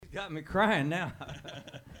got me crying now.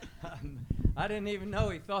 I didn't even know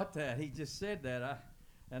he thought that. He just said that.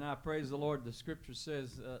 And I praise the Lord. The scripture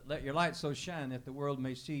says, let your light so shine that the world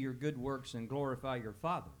may see your good works and glorify your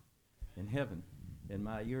Father in heaven. In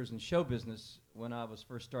my years in show business, when I was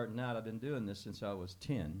first starting out, I've been doing this since I was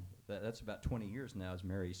 10. That's about 20 years now, as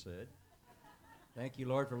Mary said. Thank you,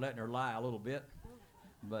 Lord, for letting her lie a little bit.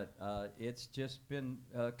 But it's just been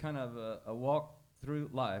kind of a walk through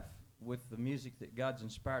life with the music that God's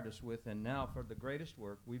inspired us with, and now for the greatest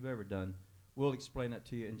work we've ever done. We'll explain that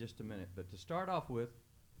to you in just a minute. But to start off with,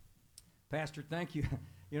 Pastor, thank you.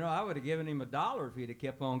 You know, I would have given him $1 if he'd have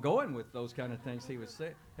kept on going with those kind of things he was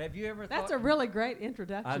saying. Have you ever That's thought? a really great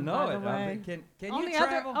introduction, I know by it. the way. Can you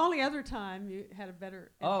travel? Only other time you had a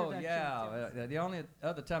better introduction. Oh, yeah. The only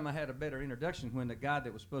other time I had a better introduction when the guy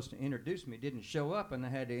that was supposed to introduce me didn't show up and I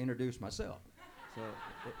had to introduce myself. So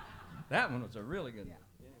that one was a really good one.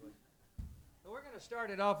 Anyway, so we're going to start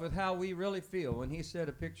it off with how we really feel. When he said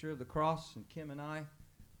a picture of the cross and Kim and I,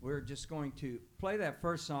 we're just going to play that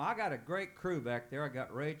first song. I got a great crew back there. I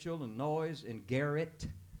got Rachel and Noise and Garrett.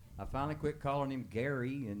 I finally quit calling him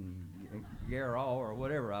Gary and Garraw or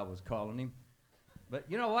whatever I was calling him. But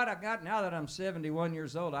you know what I got now that I'm 71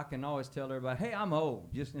 years old, I can always tell everybody, hey, I'm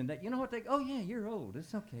old. Just in that, you know what they? Oh yeah, you're old.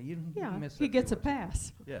 It's okay. You can miss he gets a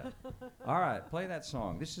pass. Yeah. All right, play that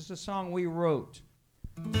song. This is a song we wrote.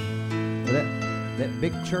 That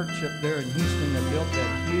big church up there in Houston that built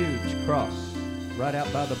that huge cross right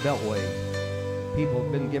out by the Beltway. People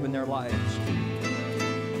have been giving their lives to.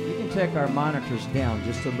 You can take our monitors down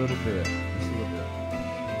just a little bit.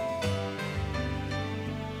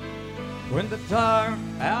 When the dark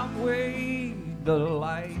outweighed the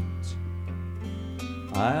light,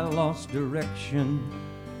 I lost direction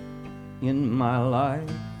in my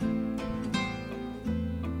life.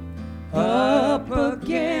 Up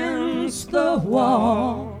against the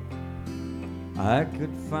wall, I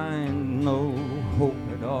could find no hope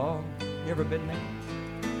at all. You ever been there?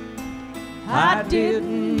 I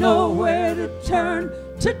didn't know where to turn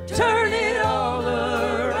it all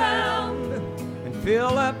around and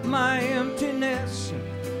fill up my emptiness.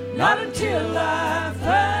 Not until I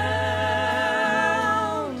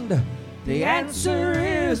found the answer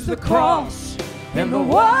is the cross and the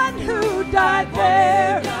one who died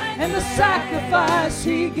there and the sacrifice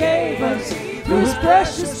he gave us through his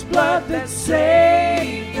precious blood that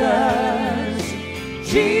saved us.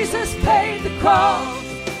 Jesus paid the cost.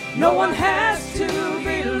 No one has to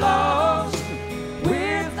be lost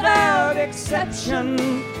without exception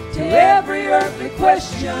to every earthly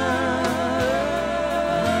question.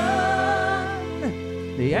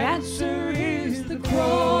 The answer is the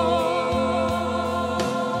cross.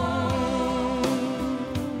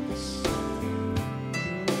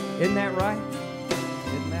 Isn't that right?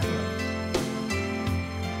 Isn't that right?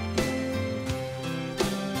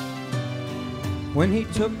 When he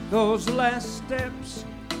took those last steps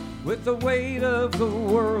with the weight of the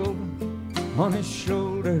world on his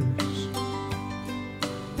shoulders,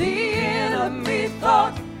 the enemy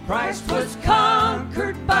thought Christ was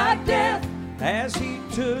conquered by death as he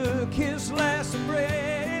took his last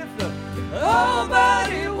breath. Oh,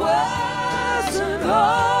 but it wasn't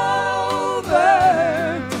over.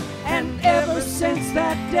 And ever since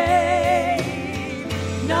that day,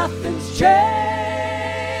 nothing's changed.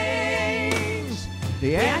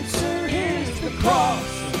 The answer is the cross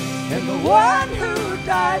and the one who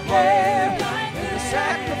died there, and the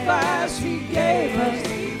sacrifice he gave us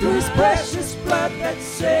through his precious blood that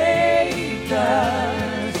saved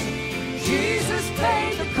us. Jesus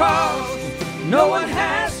paid the cost. No one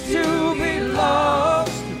has to be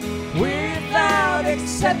lost without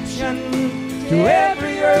exception to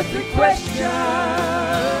every earthly question.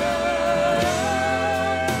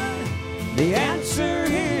 The answer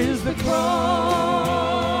is the cross.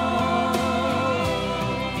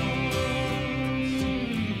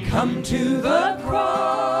 Come to the cross.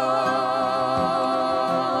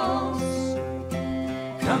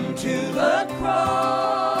 Come to the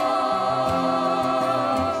cross.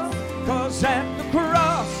 'Cause at the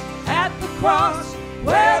cross,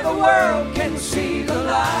 where the world can see the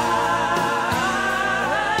light,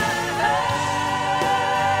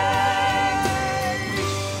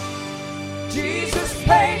 Jesus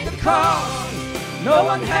paid the cost. No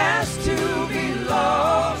one has to be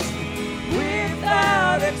lost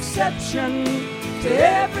without exception to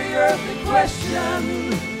every earthly question.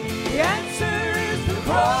 The answer is the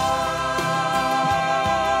cross.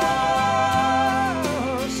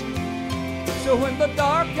 So when the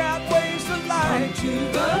dark outweighs the light,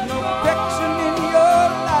 there's no protection in your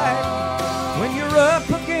life. When you're up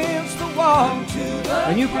against the wall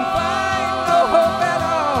and you can find no hope at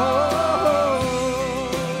all,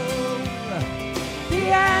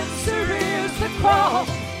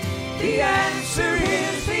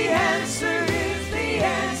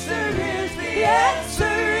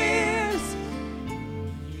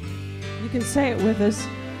 You can say it with us.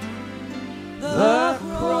 The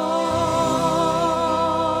cross.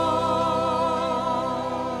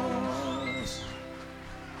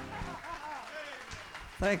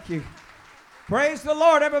 Thank you. Praise the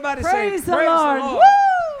Lord. Everybody say, Praise the Lord. Woo!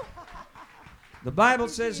 The Bible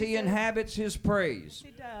says He inhabits His praise.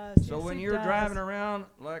 He does. So Yes, when He you're does. driving around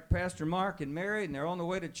like Pastor Mark and Mary and they're on the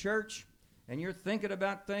way to church and you're thinking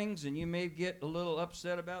about things and you may get a little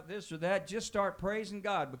upset about this or that, just start praising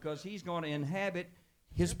God because He's going to inhabit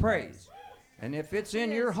His praise. And if it's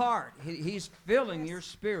in your heart, He's filling your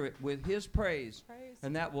spirit with His praise,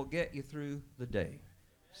 and that will get you through the day.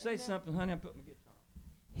 Say something, honey. I'm putting my guitar on.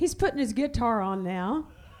 He's putting his guitar on now.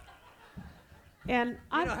 And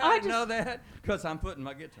You know how I know that? Because I'm putting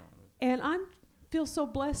my guitar on. And I feel so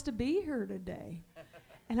blessed to be here today.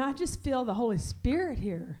 And I just feel the Holy Spirit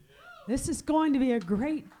here. This is going to be a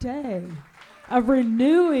great day of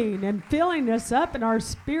renewing and filling us up in our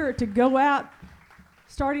spirit to go out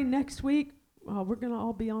starting next week. We're going to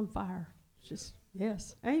all be on fire. Just,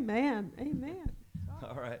 yes. Amen. Amen.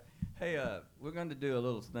 All right. Hey, we're going to do a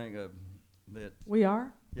little thing that. We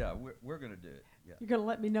are? Yeah, we're going to do it. Yeah. You're going to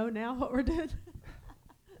let me know now what we're doing?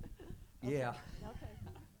 Yeah. Okay.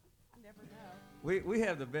 I never know. We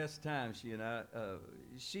have the best time, she and I.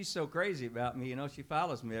 She's so crazy about me, she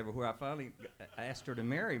follows me everywhere. I finally asked her to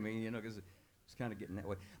marry me, because it's kind of getting that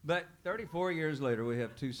way. But 34 years later, we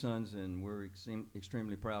have 2 sons, and we're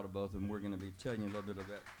extremely proud of both of them. We're going to be telling you a little bit of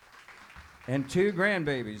that. And 2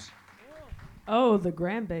 grandbabies. Oh, the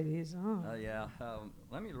grandbabies. Oh. Yeah.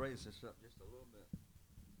 Let me raise this up just a little bit.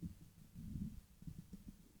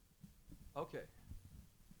 Okay.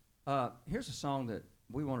 Here's a song that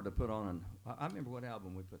we wanted to put on, and I remember what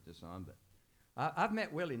album we put this on, but I've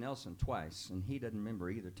met Willie Nelson twice, and he doesn't remember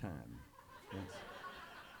either time.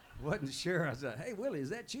 Wasn't sure. I said, "Hey, Willie, is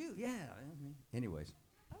that you?" Yeah. Anyways.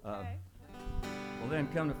 Okay. Well, then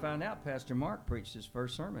come to find out, Pastor Mark preached his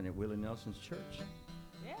first sermon at Willie Nelson's church.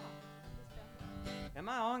 Yeah. Am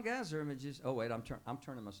I on, guys, or am I just... Oh, wait, I'm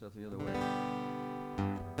turning myself the other way.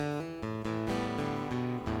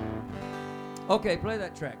 Okay, play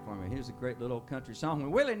that track for me. Here's a great little old country song. When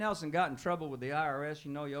Willie Nelson got in trouble with the IRS,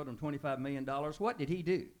 he owed him $25 million. What did he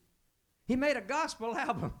do? He made a gospel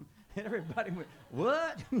album. And everybody went,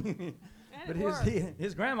 what? But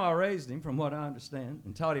his grandma raised him, from what I understand,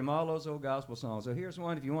 and taught him all those old gospel songs. So here's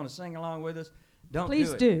one. If you want to sing along with us,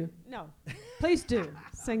 Please do. No. Please do.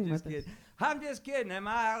 Sing with us. Kidding. I'm just kidding. I'm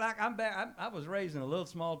back. I was raised in a little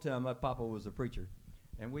small town. My papa was a preacher,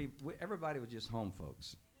 and everybody was just home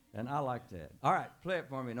folks, and I like that. All right, play it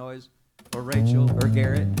for me, Noise, or Rachel, or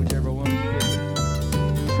Garrett, whichever one you get.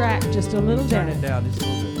 Track just a little Turn down. it down just a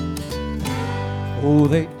little bit. Oh,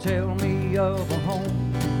 they tell me of a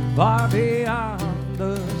home far beyond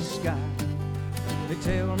the sky. They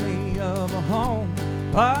tell me of a home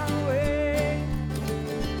far away.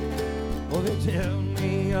 Oh, they tell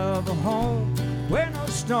me of a home where no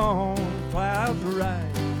storm clouds rise.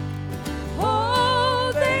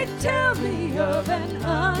 Oh, they tell me of an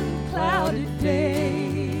unclouded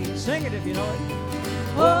day. Sing it if you know it.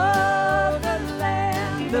 Oh, the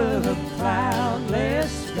land of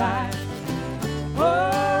cloudless sky.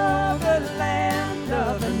 Oh, the land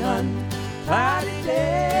of an unclouded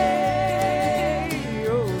day.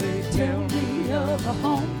 Oh, they tell me of a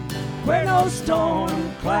home where no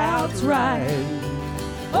storm clouds rise.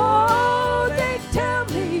 Oh, they tell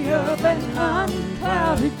me of an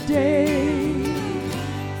unclouded day.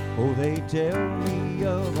 Oh, they tell me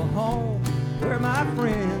of a home where my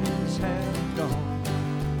friends have gone.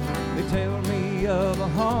 They tell me of a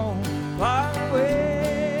home far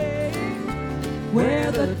away,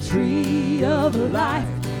 where the tree of life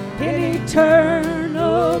in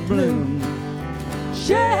eternal bloom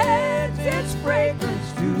sheds its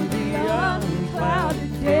fragrance to the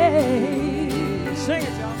unclouded day. Sing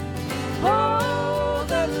it, y'all. Oh,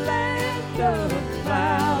 the land of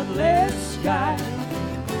cloudless sky.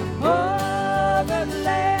 Oh, the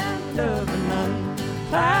land of an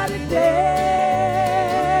unclouded day.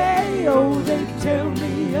 Oh, they tell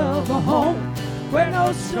me of a home where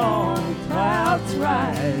no storm clouds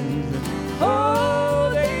rise.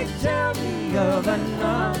 Oh, they tell me of an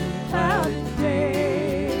unclouded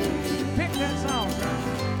day. Pick that song,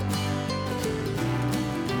 guys.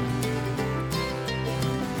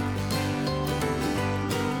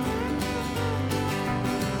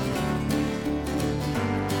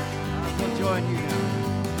 We'll join you now.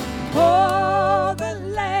 Oh, the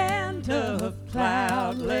land of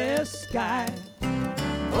cloudless sky.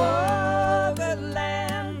 Oh, the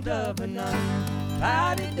land of an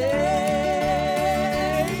unclouded day.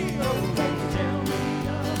 Oh, they tell me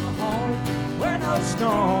of a home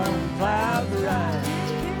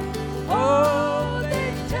Oh,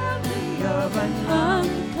 they tell me of an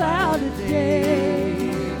unclouded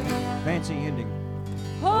day. Fancy ending.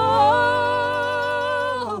 Oh,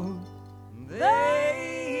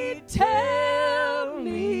 they tell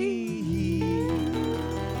me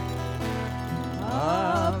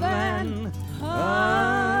of an unclouded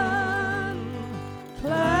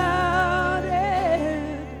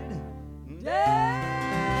day.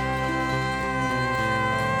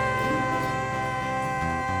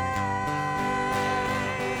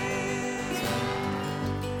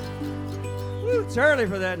 Woo, it's early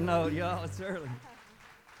for that note, y'all. It's early.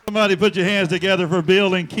 Somebody put your hands together for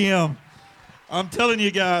Bill and Kim. I'm telling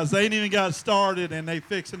you guys, they ain't even got started and they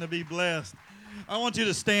fixing to be blessed. I want you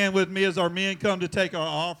to stand with me as our men come to take our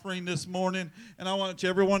offering this morning. And I want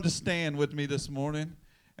everyone to stand with me this morning.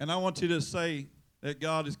 And I want you to say that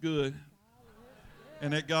God is good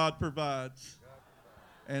and that God provides.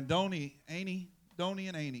 And Donnie and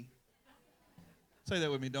Annie. Say that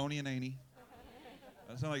with me, Donnie and Annie.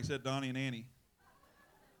 That sounded like you said Donnie and Annie.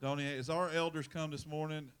 Donnie, as our elders come this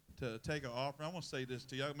morning to take our offering, I want to say this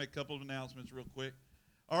to you. I'll make a couple of announcements real quick.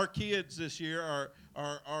 Our kids this year,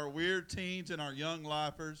 our weird teens and our young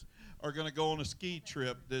lifers are going to go on a ski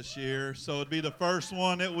trip this year. So it'd be the first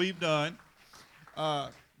one that we've done.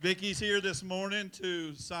 Vicky's here this morning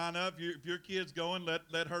to sign up. If your kid's going,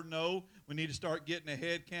 let her know. We need to start getting a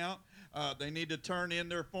head count. They need to turn in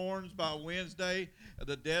their forms by Wednesday.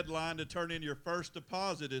 The deadline to turn in your first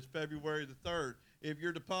deposit is February the 3rd. If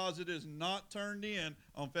your deposit is not turned in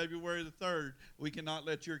on February the 3rd, we cannot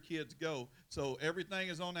let your kids go. So everything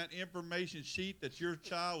is on that information sheet that your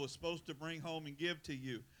child was supposed to bring home and give to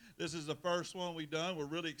you. This is the first one we've done. We're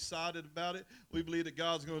really excited about it. We believe that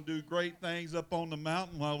God's going to do great things up on the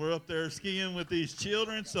mountain while we're up there skiing with these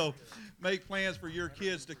children. So make plans for your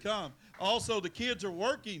kids to come. Also, the kids are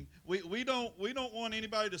working. We don't want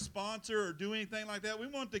anybody to sponsor or do anything like that. We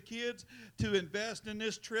want the kids to invest in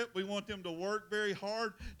this trip. We want them to work very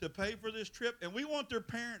hard to pay for this trip, and we want their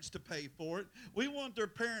parents to pay for it. We want their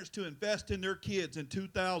parents to invest in their kids in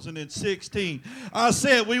 2016. I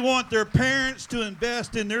said we want their parents to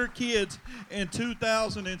invest in their kids in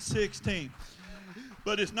 2016.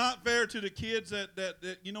 But it's not fair to the kids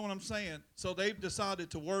that you know what I'm saying. So they've decided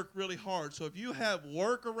to work really hard. So if you have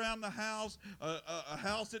work around the house, a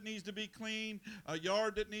house that needs to be cleaned, a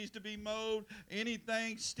yard that needs to be mowed,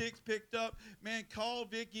 anything, sticks picked up, man, call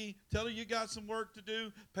Vicky, tell her you got some work to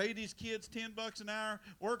do, pay these kids $10 an hour,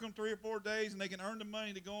 work them 3 or 4 days, and they can earn the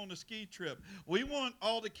money to go on the ski trip. We want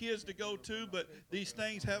all the kids to go too, but these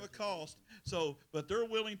things have a cost. So, but they're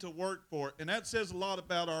willing to work for it, and that says a lot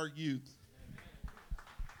about our youth.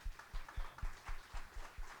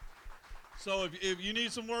 So if you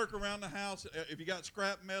need some work around the house, if you got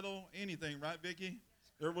scrap metal, anything, right, Vicki?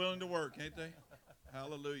 They're willing to work, ain't they?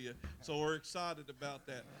 Hallelujah. So we're excited about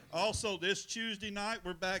that. Also, this Tuesday night,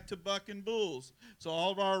 we're back to Bucking Bulls. So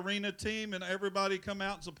all of our arena team and everybody come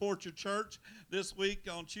out and support your church. This week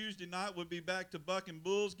on Tuesday night, we'll be back to Bucking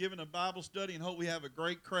Bulls, giving a Bible study, and hope we have a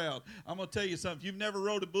great crowd. I'm going to tell you something. If you've never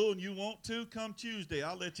rode a bull and you want to, come Tuesday.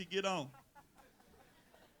 I'll let you get on.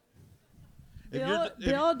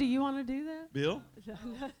 Bill, do you want to do that? Bill?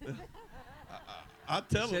 I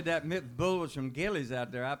tell said that bull was from Gillies out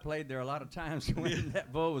there. I played there a lot of times when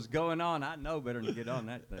that bull was going on. I know better than to get on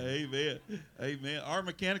that thing. Amen. Amen. Our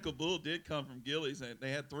mechanical bull did come from Gillies, and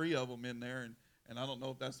they had 3 of them in there, and I don't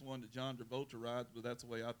know if that's the one that John Travolta rides, but that's the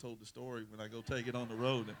way I told the story when I go take it on the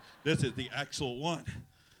road. And this is the actual one.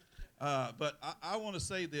 But I want to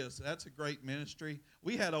say this. That's a great ministry.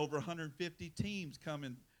 We had over 150 teams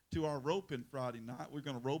coming to our roping Friday night. We're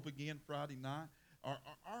going to rope again Friday night.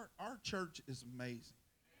 Our church is amazing.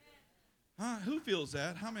 Huh? Who feels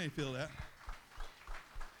that? How many feel that?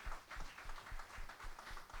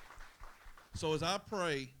 So as I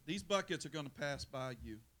pray, these buckets are going to pass by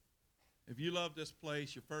you. If you love this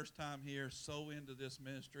place, your first time here, sow into this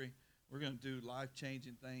ministry. We're going to do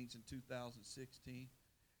life-changing things in 2016.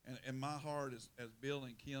 And my heart, as Bill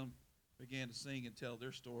and Kim began to sing and tell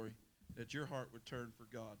their story, that your heart would turn for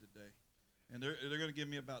God today. And they're going to give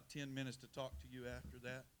me about 10 minutes to talk to you after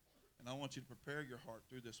that. And I want you to prepare your heart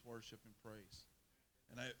through this worship and praise.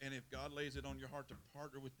 And if God lays it on your heart to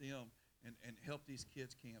partner with them and help these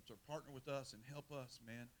kids' camps, or partner with us and help us,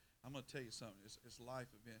 man, I'm going to tell you something. It's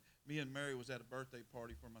life event. Me and Mary was at a birthday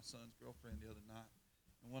party for my son's girlfriend the other night.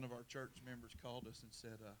 And one of our church members called us and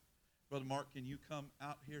said, Brother Mark, can you come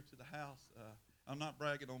out here to the house? I'm not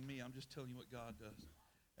bragging on me. I'm just telling you what God does.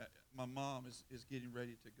 My mom is getting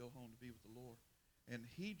ready to go home to be with the Lord. And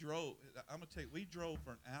he drove, I'm going to tell you, we drove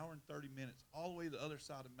for an hour and 30 minutes all the way to the other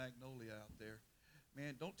side of Magnolia out there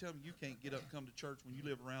man, don't tell me you can't get up and come to church when you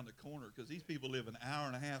live around the corner, because these people live an hour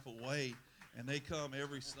and a half away, and they come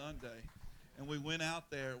every Sunday. And we went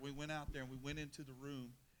out there, and we went into the room,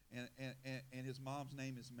 and his mom's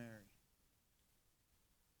name is Mary.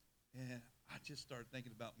 And I just started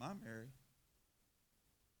thinking about my Mary.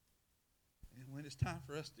 And when it's time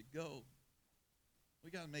for us to go,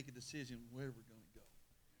 we got to make a decision where we're going to go.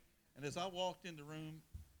 And as I walked in the room,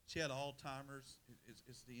 she had Alzheimer's.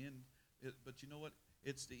 It's the end. But you know what?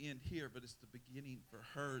 It's the end here, but it's the beginning for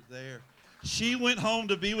her there. She went home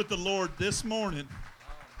to be with the Lord this morning.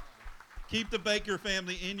 Keep the Baker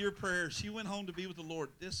family in your prayers. She went home to be with the Lord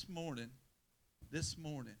this morning. This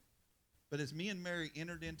morning. But as me and Mary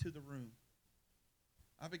entered into the room,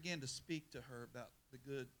 I began to speak to her about the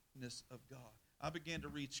goodness of God. I began to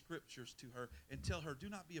read scriptures to her and tell her, do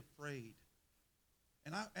not be afraid.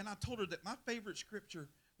 And I told her that my favorite scripture,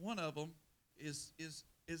 one of them, is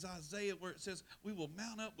Isaiah, where it says, we will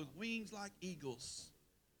mount up with wings like eagles.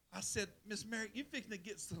 I said, Miss Mary, you're fixing to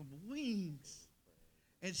get some wings.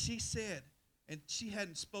 And she said, and she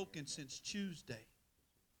hadn't spoken since Tuesday.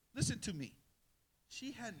 Listen to me.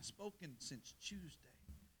 She hadn't spoken since Tuesday.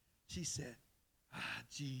 She said,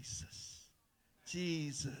 Jesus,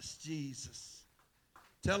 Jesus, Jesus.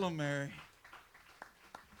 Tell him, Mary.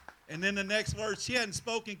 And then the next word, she hadn't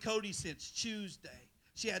spoken, Cody, since Tuesday.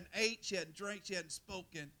 She hadn't ate, she hadn't drank, she hadn't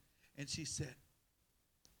spoken. And she said,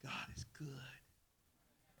 God is good.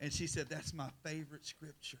 And she said, that's my favorite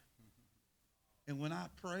scripture. And when I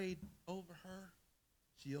prayed over her,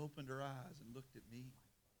 she opened her eyes and looked at me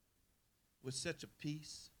with such a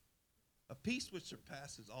peace which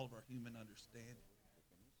surpasses all of our human understanding.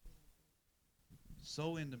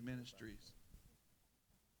 So into ministries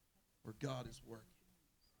where God is working,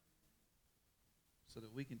 so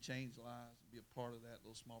that we can change lives and be a part of that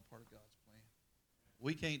little small part of God's plan.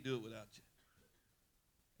 We can't do it without you.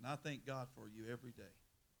 And I thank God for you every day.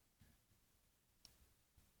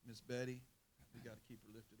 Miss Betty, we got to keep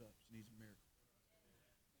her lifted up. She needs a miracle.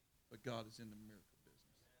 But God is in the miracle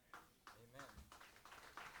business. Amen.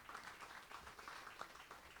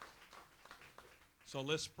 So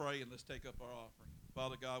let's pray and let's take up our offering.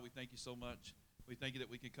 Father God, we thank you so much. We thank you that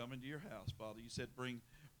we can come into your house, Father. You said bring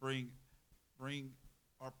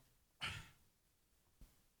our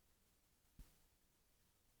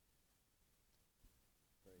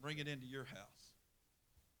bring it into your house.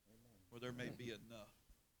 Amen. Where there may be enough.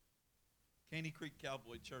 Caney Creek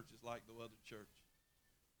Cowboy Church is like no other church.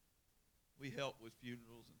 We help with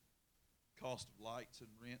funerals and cost of lights and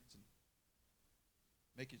rents and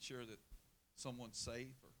making sure that someone's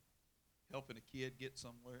safe or helping a kid get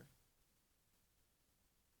somewhere.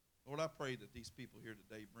 Lord, I pray that these people here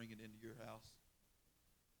today bring it into your house.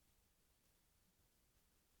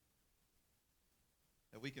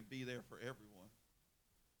 That we can be there for everyone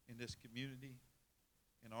in this community,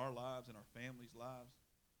 in our lives, in our families' lives.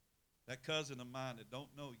 That cousin of mine that don't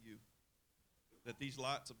know you, that these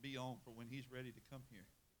lights will be on for when he's ready to come here.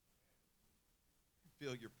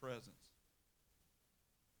 Feel your presence.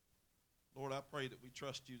 Lord, I pray that we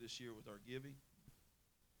trust you this year with our giving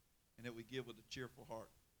and that we give with a cheerful heart.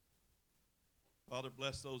 Father,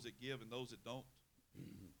 bless those that give and those that don't.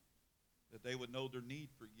 That they would know their need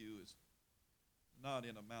for you is not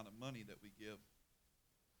in amount of money that we give,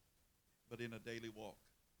 but in a daily walk.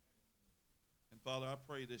 And Father, I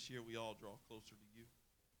pray this year we all draw closer to you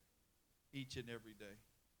each and every day.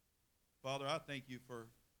 Father, I thank you for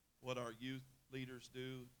what our youth leaders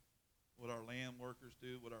do, what our land workers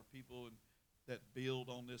do, what our people that build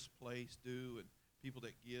on this place do, and people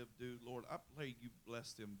that give do. Lord, I pray you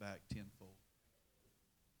bless them back tenfold.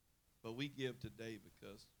 But we give today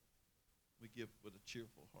because we give with a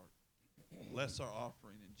cheerful heart. Bless our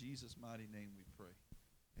offering. In Jesus' mighty name we pray.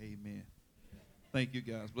 Amen. Thank you,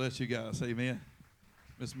 guys. Bless you guys. Amen.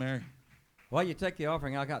 Miss Mary. While you take the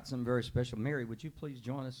offering, I got something very special. Mary, would you please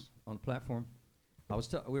join us on the platform?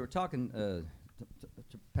 We were talking to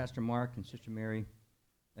Pastor Mark and Sister Mary,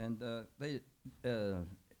 and they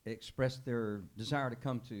expressed their desire to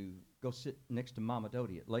come to go sit next to Mama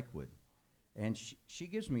Dodie at Lakewood. And she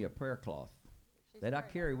gives me a prayer cloth that I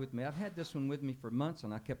carry with me. I've had this one with me for months,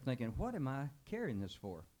 and I kept thinking, what am I carrying this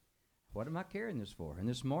for? What am I carrying this for? And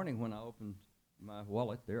this morning when I opened my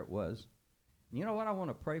wallet, there it was. And you know what? I want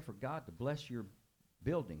to pray for God to bless your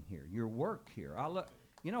building here, your work here.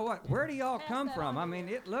 You know what? Where do y'all come from? I mean,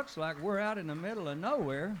 it looks like we're out in the middle of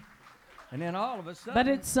nowhere. And then all of a sudden. But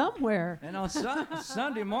it's somewhere. And on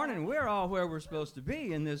Sunday morning, we're all where we're supposed to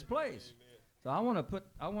be in this place. So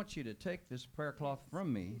I want you to take this prayer cloth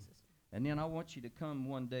from me, and then I want you to come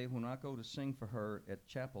one day when I go to sing for her at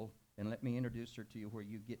chapel And let me introduce her to you where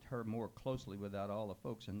you get her more closely without all the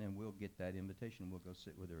folks, and then we'll get that invitation. We'll go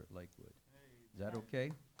sit with her at Lakewood. Is that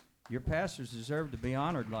okay? Your pastors deserve to be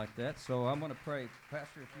honored like that, so I'm going to pray.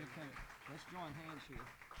 Pastor, if you can, let's join hands here.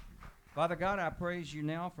 Father God, I praise you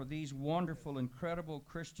now for these wonderful, incredible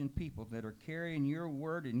Christian people that are carrying your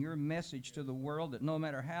word and your message to the world, that no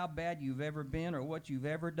matter how bad you've ever been or what you've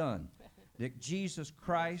ever done, that Jesus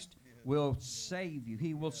Christ will save you.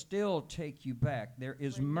 He will still take you back. There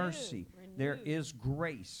is mercy. There is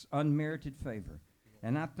grace, unmerited favor.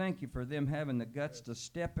 And I thank you for them having the guts to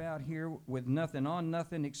step out here with nothing on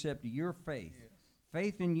nothing except your faith.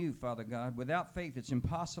 Faith in you, Father God. Without faith, it's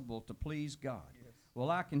impossible to please God. Well,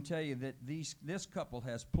 I can tell you that this couple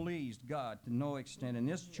has pleased God to no extent. In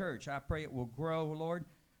this church, I pray it will grow, Lord.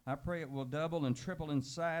 I pray it will double and triple in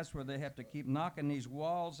size where they have to keep knocking these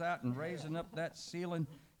walls out and raising up that ceiling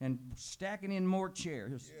and stacking in more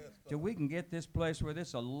chairs till we can get this place where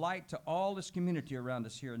there's a light to all this community around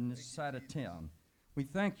us here in this side of town. We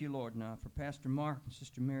thank you, Lord, now for Pastor Mark and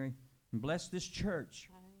Sister Mary. And bless this church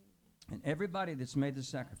and everybody that's made the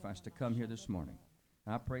sacrifice to come here this morning.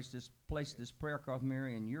 I place this prayer cloth,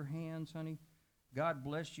 Mary, in your hands, honey. God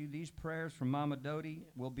bless you. These prayers from Mama Dodie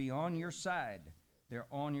will be on your side. They're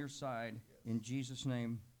on your side. In Jesus'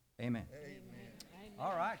 name, amen. Amen.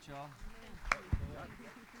 All right, y'all.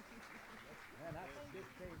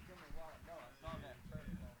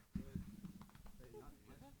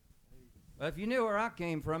 Well, if you knew where I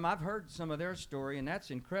came from, I've heard some of their story, and that's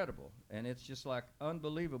incredible. And it's just like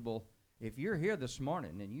unbelievable. If you're here this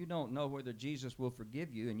morning and you don't know whether Jesus will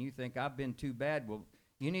forgive you and you think I've been too bad, well,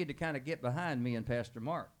 you need to kind of get behind me and Pastor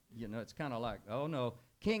Mark. You know, it's kind of like, oh, no.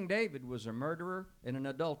 King David was a murderer and an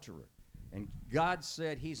adulterer. And God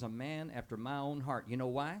said he's a man after my own heart. You know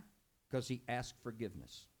why? Because he asked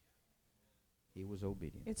forgiveness. He was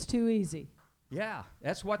obedient. It's too easy. Yeah,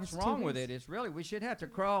 that's what's wrong with it. It's really, we should have to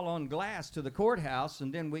crawl on glass to the courthouse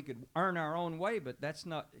and then we could earn our own way, but that's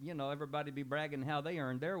not, you know, everybody be bragging how they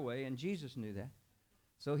earned their way, and Jesus knew that.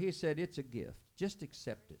 So he said, it's a gift. Just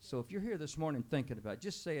accept it. So if you're here this morning thinking about it,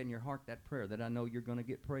 just say in your heart that prayer that I know you're going to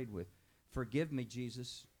get prayed with. Forgive me,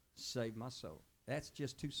 Jesus. Save my soul. That's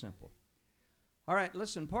just too simple. All right,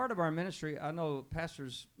 listen, part of our ministry, I know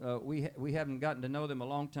pastors, we haven't gotten to know them a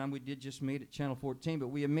long time. We did just meet at Channel 14, but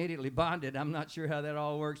we immediately bonded. I'm not sure how that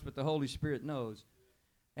all works, but the Holy Spirit knows.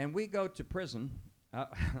 And we go to prison.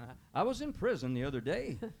 I was in prison the other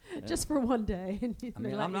day. Just for one day. I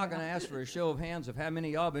mean, I'm not going to ask for a show of hands of how many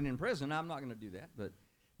of y'all been in prison. I'm not going to do that. But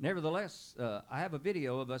nevertheless, I have a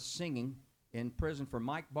video of us singing in prison for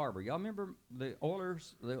Mike Barber. Y'all remember the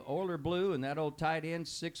Oiler Blue and that old tight end,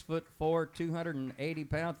 6'4", 280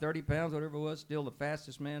 pounds, 30 pounds, whatever it was, still the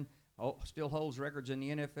fastest man, still holds records in the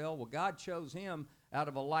NFL. Well, God chose him out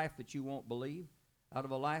of a life that you won't believe, out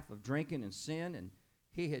of a life of drinking and sin, and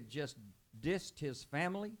he had just dissed his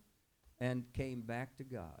family and came back to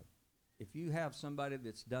God. If you have somebody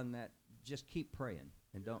that's done that, just keep praying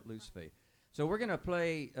and don't lose faith. So we're going to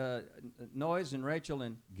play Noise, and Rachel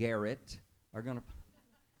and Garrett are going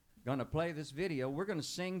to play this video. We're going to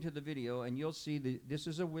sing to the video, and you'll see this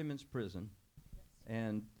is a women's prison.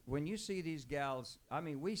 And when you see these gals, I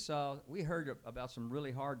mean, we heard about some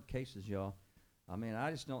really hard cases, y'all. I mean,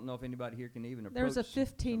 I just don't know if anybody here can even approach. There's a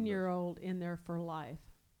 15-year-old in there for life.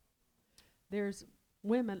 There's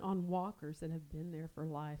women on walkers that have been there for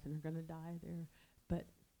life and are going to die there. But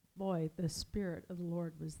boy, the Spirit of the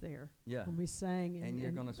Lord was there when we sang. And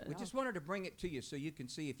you're going to. We just wanted to bring it to you so you can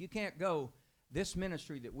see. If you can't go, this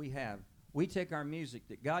ministry that we have, we take our music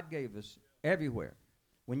that God gave us everywhere.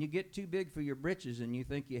 When you get too big for your britches and you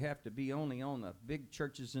think you have to be only on the big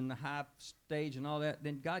churches in the high stage and all that,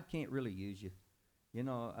 then God can't really use you. You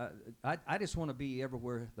know, I just want to be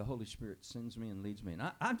everywhere the Holy Spirit sends me and leads me. And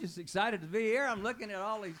I'm just excited to be here. I'm looking at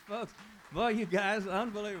all these folks. Boy, you guys,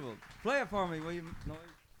 unbelievable. Play it for me, will you?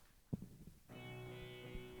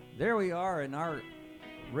 There we are in our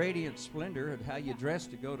radiant splendor of how you dress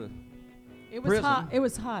to go to It was prison. hot. It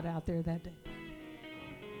was hot out there that day.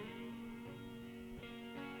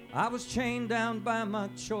 I was chained down by my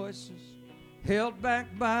choices, held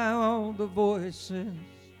back by all the voices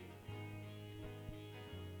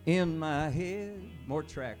in my head. More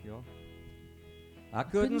track, y'all. I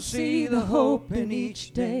couldn't see the hope in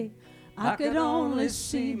each day. I could only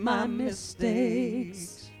see my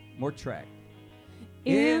mistakes. More track.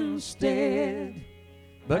 Instead,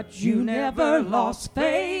 but you never lost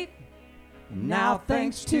faith. And now,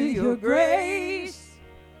 thanks to your grace,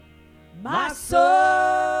 my soul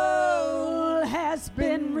has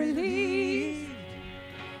been relieved.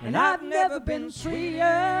 And I've never been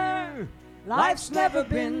sweeter. Life's never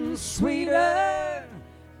been sweeter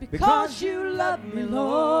because you love me,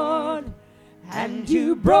 Lord, and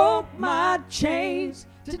you broke my chains.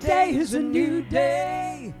 Today is a new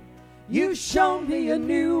day. You've shown me a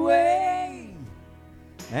new way,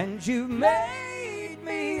 and you made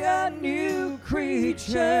me a new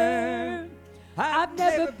creature. I've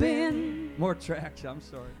never been. More tracks, I'm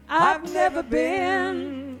sorry. I've never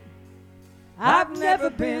been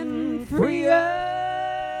freer.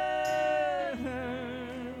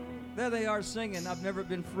 There they are singing, I've never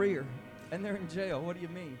been freer. And they're in jail. What do you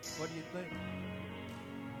mean? What do you think?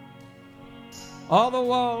 All the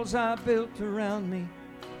walls I built around me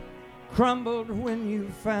crumbled when you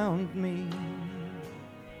found me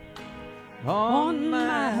on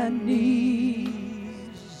my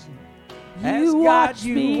knees. You watched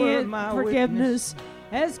me in forgiveness.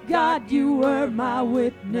 As God, you were my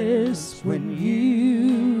witness when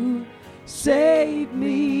you saved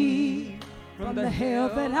me from the hell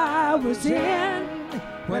that I was in,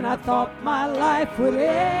 when I thought my life would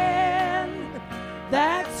end.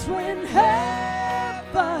 That's when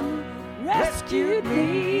heaven rescued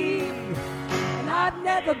me, and I've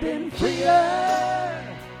never been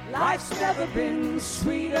freer. Life's never been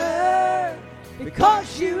sweeter,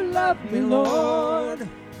 because you love me, Lord,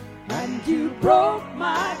 and you broke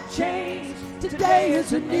my chains. Today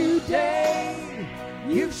is a new day.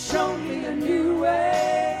 You've shown me a new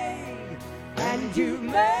way, and you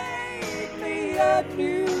made me a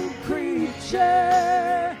new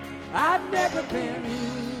creature. I've never been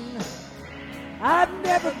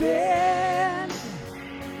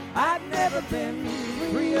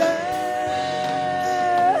freer.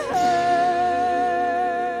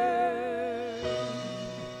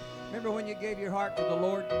 Remember when you gave your heart to the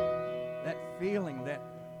Lord? That feeling that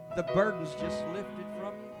the burdens just lifted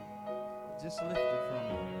from you? Just lifted from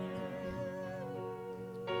you.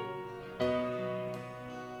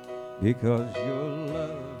 Because your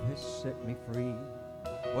love has set me free.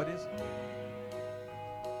 What is it?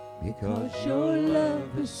 Because your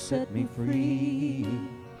love has set me free.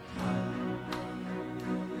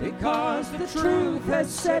 Because the truth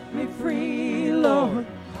has set me free, Lord.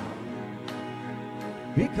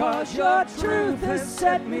 Because your truth has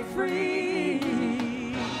set me free.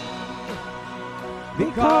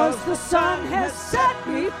 Because the Son has set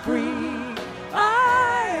me free.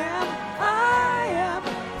 I am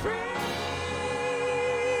free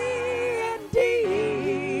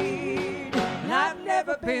indeed. And I've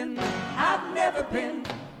never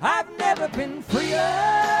been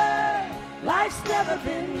freer. Life's never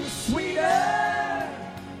been sweeter,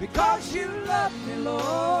 because you love me,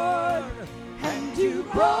 Lord, and you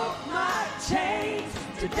broke my chains.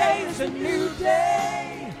 Today is a new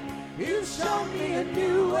day. You've shown me a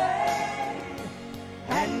new way,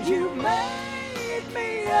 and you made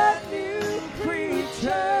me a new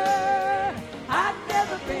creature. I've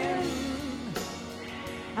never been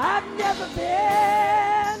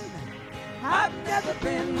freer. I've never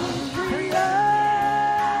been freer.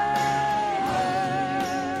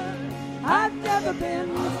 I've never been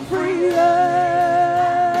freer.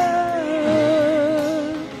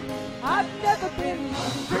 I've never been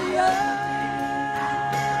freer.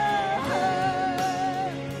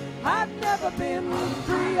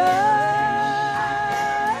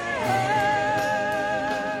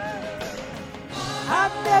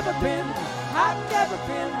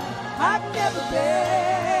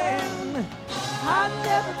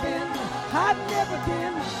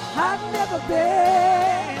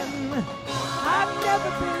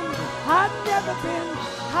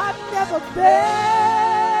 I've never been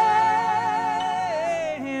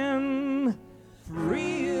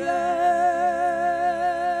freer.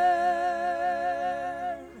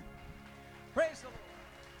 Praise the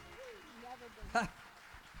Lord.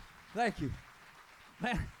 Thank you.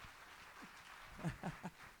 Man.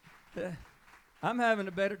 I'm having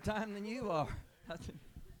a better time than you are.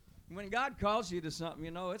 When God calls you to something, you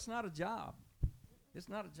know, it's not a job. It's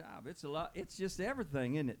not a job. It's a lot. It's just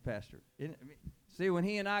everything, isn't it, Pastor? Isn't it? I mean, see, when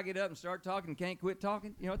he and I get up and start talking, can't quit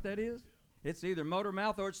talking, you know what that is? It's either motor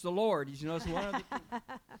mouth or it's the Lord. You know, it's one of the two.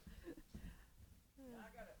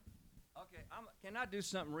 Okay, can I do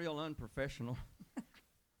something real unprofessional?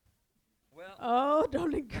 Well. Oh,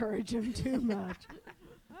 don't encourage him too much.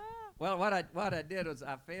 Well, what I did was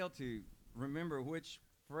I failed to remember which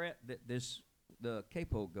fret that the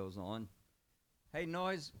capo goes on. Hey,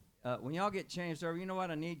 Noise, when y'all get changed over, you know what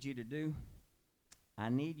I need you to do? I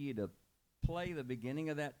need you to play the beginning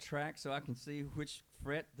of that track so I can see which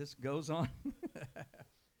fret this goes on.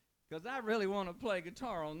 Because I really want to play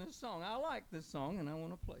guitar on this song. I like this song, and I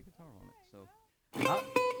want to play guitar on it. So,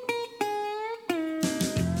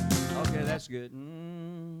 okay, that's good.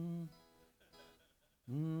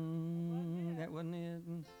 That wasn't it.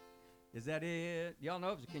 Is that it? Y'all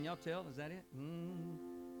know? Can y'all tell? Is that it?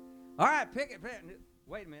 All right, pick it.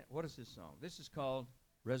 Wait a minute. What is this song? This is called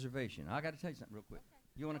Reservation. I got to tell you something real quick.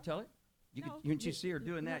 You want to tell it? You see her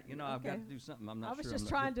doing that. You know, I've got to do something. I'm not sure. I was just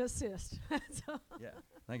trying to assist. Yeah.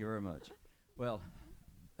 Thank you very much. Well,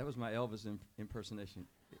 that was my Elvis impersonation.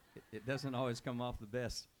 It doesn't always come off the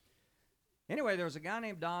best. Anyway, there was a guy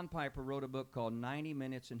named Don Piper wrote a book called 90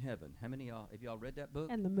 Minutes in Heaven. How many of y'all, have y'all read that book?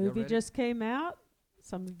 And the movie just came out.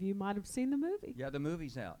 Some of you might have seen the movie. Yeah, the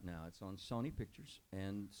movie's out now. It's on Sony Pictures.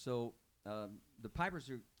 And so the Pipers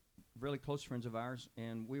are really close friends of ours,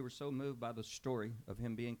 and we were so moved by the story of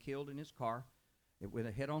him being killed in his car with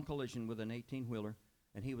a head-on collision with an 18-wheeler,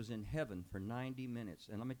 and he was in heaven for 90 minutes.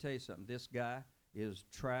 And let me tell you something. This guy is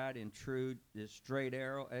tried and true, as straight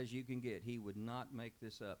arrow as you can get. He would not make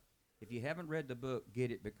this up. If you haven't read the book, get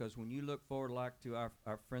it, because when you look forward like to our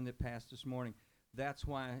friend that passed this morning, that's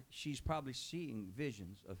why she's probably seeing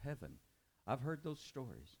visions of heaven. I've heard those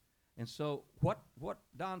stories. And so what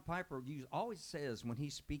Don Piper always says when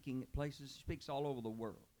he's speaking at places, he speaks all over the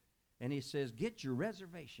world. And he says, get your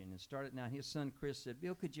reservation and start it now. His son Chris said,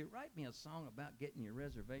 Bill, could you write me a song about getting your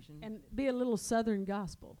reservation? And be a little Southern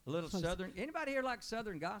gospel. A little Southern. Anybody here like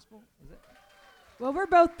Southern gospel? Is that? Well, we're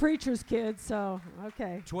both preachers' kids, so,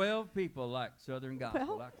 okay. 12 people like Southern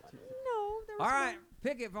gospel. Well, no. There was all right,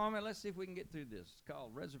 pick it for me. Let's see if we can get through this. It's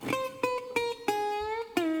called Reservation.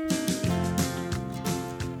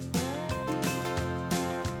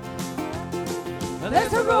 Well,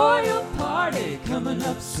 there's a royal party coming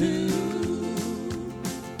up soon.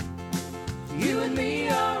 You and me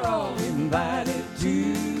are all invited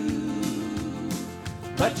too.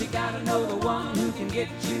 But you gotta know the one who can get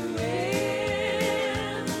you in.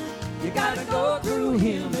 You gotta go through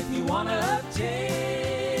him if you wanna attend.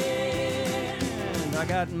 I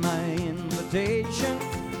got my invitation,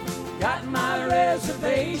 got my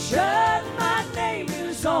reservation. My name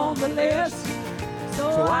is on the list,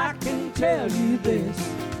 so I can tell you this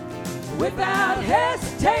without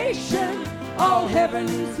hesitation. All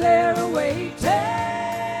heaven's there awaiting.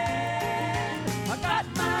 I got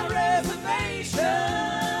my reservation.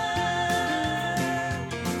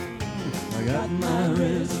 I got my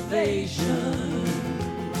reservation.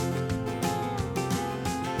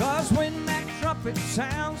 'Cause when that trumpet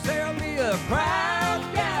sounds, there'll be a crowd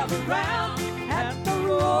gathered round at the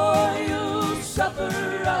royal supper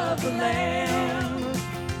of the Lamb.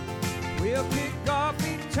 We'll kick off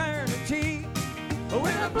eternity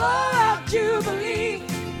with a blowout jubilee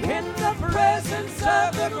in the presence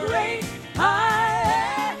of the great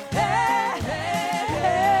I am.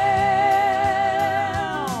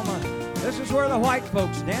 This is where the white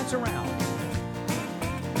folks dance around.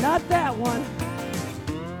 not that one.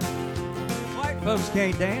 White folks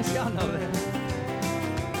can't dance, y'all know that.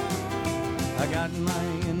 I got my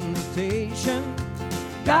invitation,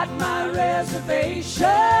 got my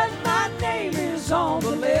reservation. My name is on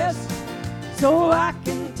the list, so I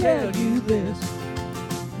can tell you this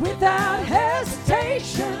without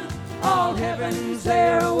hesitation. All heaven's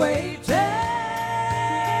there awaiting.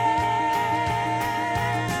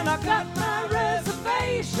 I got my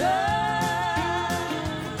reservation.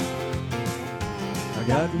 I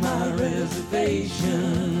got my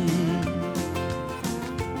reservation.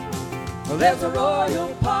 Well, there's a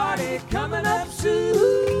royal party coming up soon.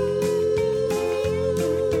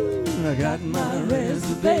 I got my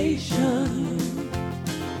reservation.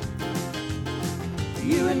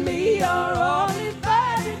 You and me are all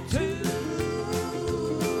invited too.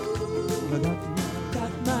 I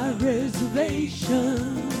got my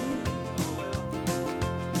reservation.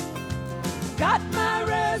 Got my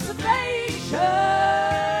reservation.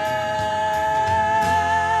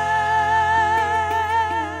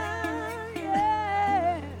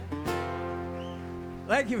 Yeah.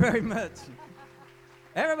 Thank you very much.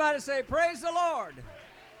 Everybody say, praise the Lord.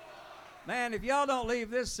 Man, if y'all don't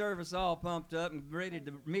leave this service all pumped up and ready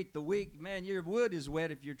to meet the week, man, your wood is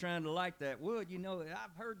wet if you're trying to light that wood. You know,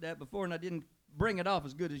 I've heard that before, and I didn't bring it off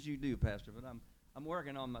as good as you do, Pastor, but I'm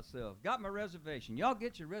working on myself. Got my reservation. Y'all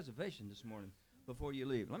get your reservation this morning before you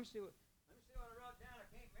leave. Let me see what I wrote down. I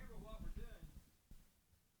can't remember what we're doing.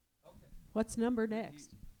 Okay. What's number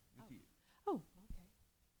next? Oh, okay.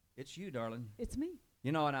 It's you, darling. It's me.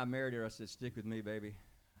 You know, when I married her, I said, stick with me, baby.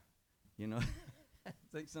 You know, I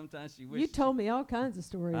think sometimes she wished. You told me all kinds of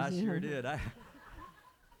stories. I sure did.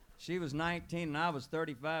 She was 19 and I was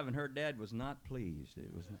 35, and her dad was not pleased.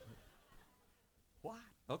 It was not. What?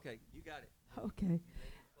 Okay, you got it. Okay.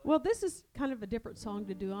 Well, this is kind of a different song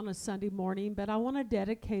to do on a Sunday morning, but I want to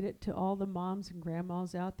dedicate it to all the moms and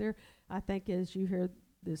grandmas out there. I think as you hear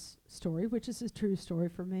this story, which is a true story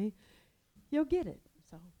for me, you'll get it.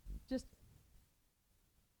 So just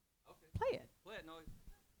play it. Play it, Noise.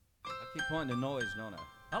 I keep pointing to Noise, don't I?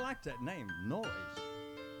 I like that name, Noise.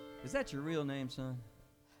 Is that your real name, son?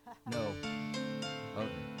 No.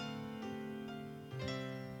 Okay.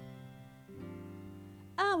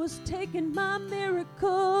 I was taking my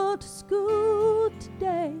miracle to school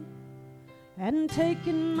today and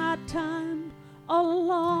taking my time all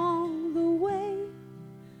along the way.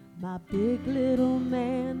 My big little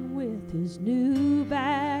man with his new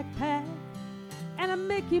backpack and a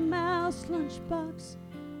Mickey Mouse lunchbox,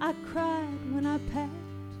 I cried when I packed.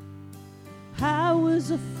 I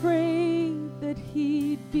was afraid that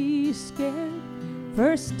he'd be scared.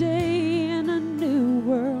 First day in a new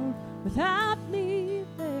world without me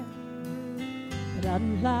there. But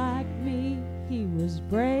unlike me, he was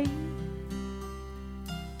brave.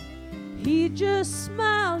 He just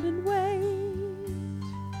smiled and waved.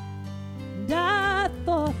 And I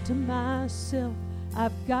thought to myself,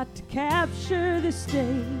 I've got to capture this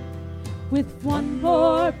day with one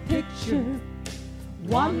more picture,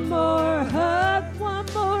 one more hug, one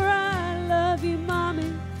more I love you,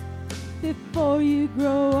 Mommy, before you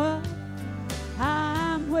grow up.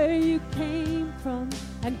 I'm where you came from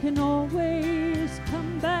and can always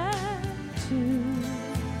come back to.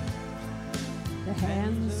 The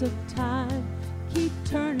hands of time keep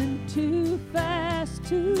turning too fast,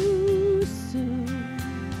 too soon.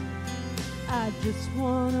 I just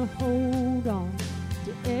want to hold on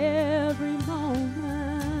to every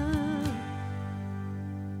moment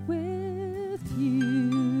with you.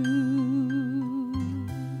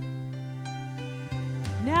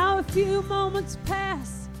 Now a few moments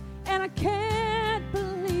pass and I can't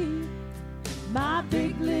believe my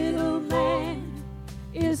big little man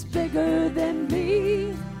is bigger than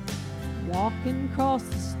me. Walking across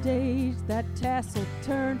the stage, that tassel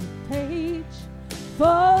turned a page,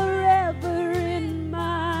 forever in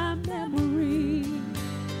my memory.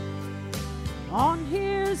 On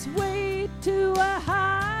his way to a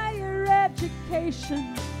higher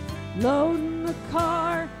education, loading the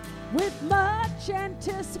car with much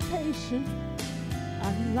anticipation.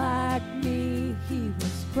 Unlike me, he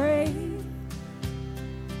was brave.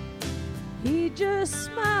 He just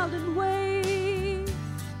smiled and waved.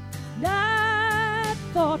 And I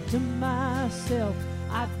thought to myself,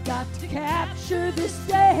 I've got to capture this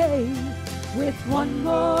day with one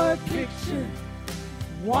more picture,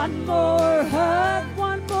 one more hug,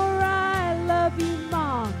 one more I love you,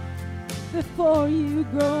 Mom, before you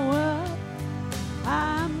grow up.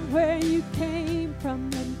 I'm where you came from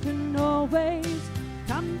and can always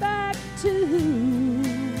come back to.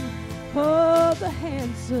 Oh, the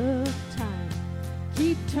hands of time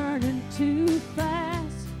keep turning too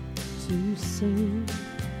fast, too soon.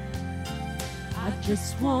 I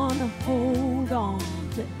just want to hold on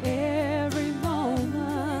to every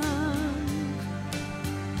moment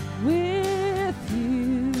with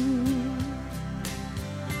you.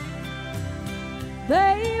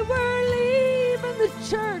 They were leaving the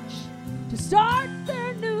church to start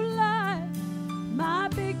their new life. My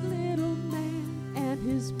big little man and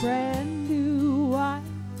his brand new wife.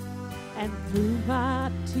 And through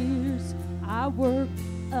my tears, I worked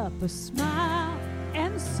up a smile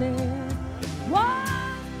and said,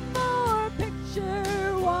 one more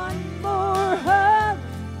picture, one more hug.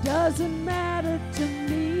 Doesn't matter to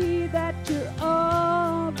me that you're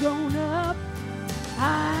all grown up.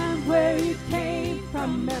 I'm where you came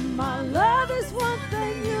from, and my love is one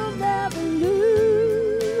thing you'll never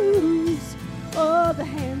lose. Oh, the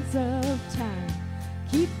hands of time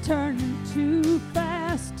keep turning too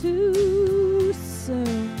fast, too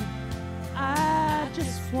soon. I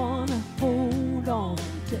just want to hold on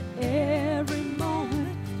to every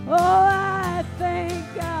moment. Oh, I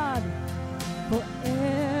thank God for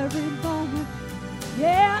every moment.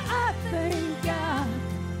 Yeah, I thank God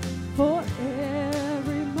for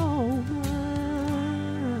every moment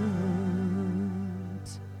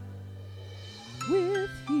with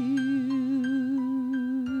you.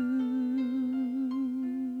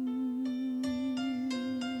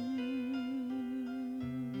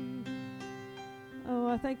 Oh,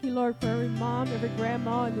 I thank you, Lord, for every mom, every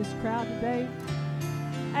grandma in this crowd today.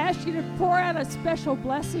 I ask you to pour out a special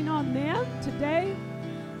blessing on them today,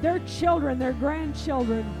 their children, their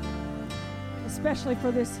grandchildren, especially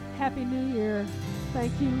for this Happy New Year.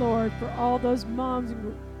 Thank you, Lord, for all those moms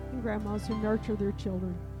and grandmas who nurture their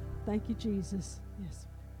children. Thank you, Jesus. Yes.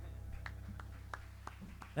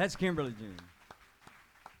 That's Kimberly June.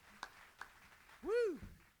 Woo!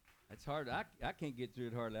 That's hard. I can't get through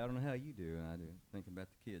it hardly. I don't know how you do. I do, thinking about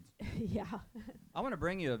the kids. Yeah. I want to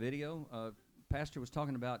bring you a video. Pastor was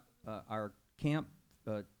talking about our camp,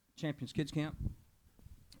 Champions Kids Camp,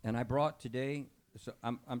 and I brought today. So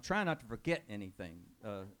I'm trying not to forget anything.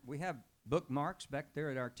 We have bookmarks back there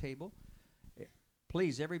at our table.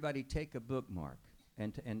 Please, everybody, take a bookmark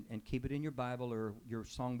and keep it in your Bible or your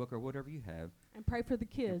songbook or whatever you have. And pray for the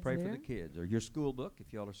kids. And pray for the kids, or your school book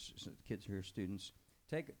if y'all are kids who are students.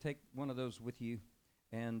 Take one of those with you,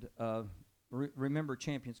 and remember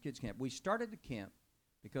Champions Kids Camp. We started the camp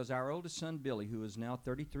because our oldest son Billy, who is now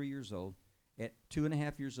 33 years old, at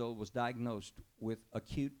 2.5 years old, was diagnosed with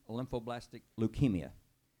acute lymphoblastic leukemia.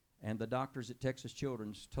 And the doctors at Texas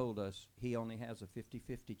Children's told us he only has a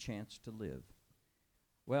 50-50 chance to live.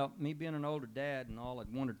 Well, me being an older dad and all,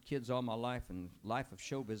 I'd wanted kids all my life, and life of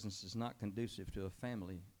show business is not conducive to a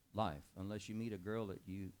family life unless you meet a girl that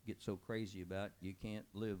you get so crazy about you can't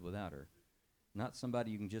live without her. Not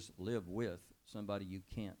somebody you can just live with, somebody you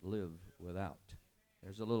can't live without.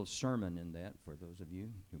 There's a little sermon in that for those of you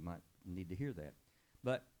who might need to hear that.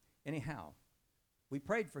 But anyhow, we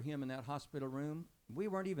prayed for him in that hospital room. We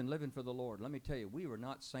weren't even living for the Lord. Let me tell you, we were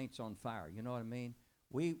not saints on fire. You know what I mean?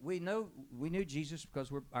 We knew Jesus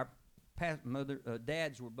because our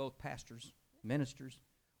dads were both pastors, ministers.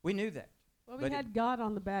 We knew that. Well, we had God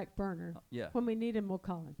on the back burner. Yeah. When we need him, we'll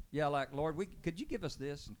call him. Yeah, like, Lord, could you give us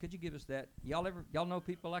this and could you give us that? Y'all know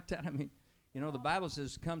people like that? I mean, the Bible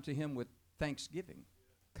says, come to him with thanksgiving.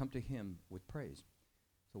 Come to him with praise.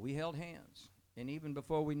 So we held hands. And even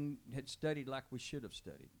before we had studied like we should have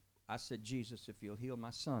studied, I said, Jesus, if you'll heal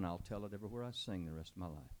my son, I'll tell it everywhere I sing the rest of my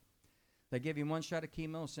life. They gave him one shot of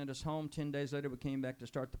chemo, sent us home. 10 days later, we came back to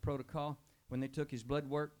start the protocol. When they took his blood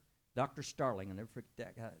work, Dr. Starling, I'll never forget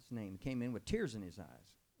that guy's name, came in with tears in his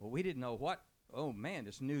eyes. Well, we didn't know what. Oh, man,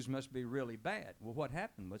 this news must be really bad. Well, what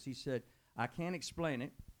happened was he said, I can't explain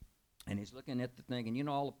it. And he's looking at the thing. And you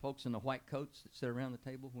know all the folks in the white coats that sit around the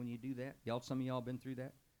table when you do that? Some of y'all been through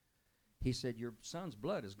that? He said, your son's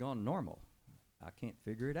blood has gone normal. I can't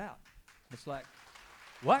figure it out. It's like,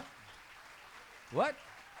 what? What?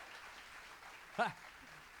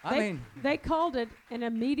 They called it an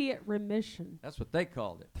immediate remission. That's what they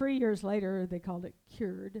called it. 3 years later, they called it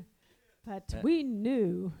cured. But we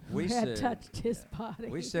knew we had touched his body.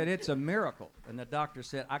 We said it's a miracle. And the doctor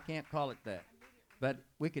said, I can't call it that. But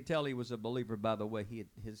we could tell he was a believer by the way he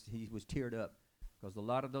was teared up, because a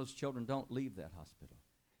lot of those children don't leave that hospital.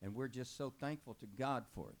 And we're just so thankful to God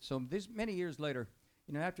for it. So this many years later,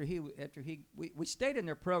 we stayed in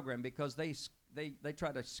their program because they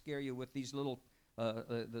try to scare you with these little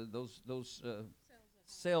those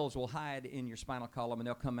cells will hide in your spinal column, and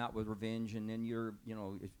they'll come out with revenge, and then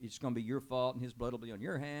it's going to be your fault, and his blood will be on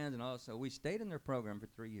your hands, and all. So we stayed in their program for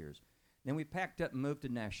 3 years. Then we packed up and moved to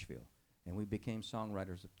Nashville, and we became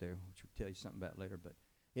songwriters up there, which we'll tell you something about later. But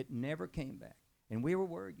it never came back, and we were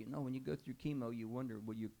worried. When you go through chemo, you wonder,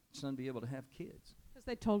 will your son be able to have kids? Because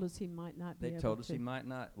they told us he might not be able to. They told us he might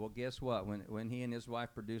not. Well, guess what? When he and his wife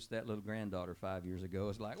produced that little granddaughter 5 years ago,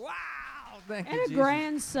 it's like, wow, thank you, and a Jesus.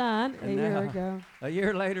 grandson a year ago. A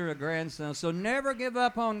year later, a grandson. So never give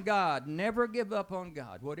up on God. Never give up on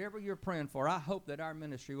God. Whatever you're praying for, I hope that our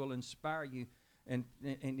ministry will inspire you and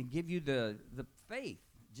give you the faith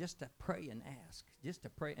just to pray and ask. Just to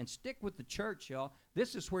pray. And stick with the church, y'all.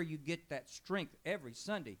 This is where you get that strength every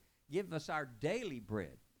Sunday. Give us our daily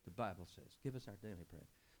bread. The Bible says, give us our daily bread.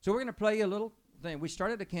 So we're going to play you a little thing. We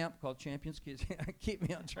started a camp called Champions Kids. Keep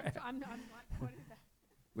me on track. I'm not. What is that?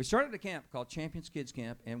 We started a camp called Champions Kids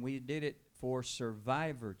Camp, and we did it for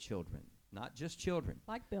survivor children, not just children.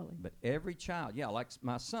 Like Billy. But every child. Yeah, like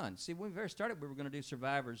my son. See, when we first started, we were going to do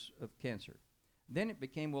survivors of cancer. Then it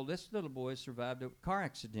became, well, this little boy survived a car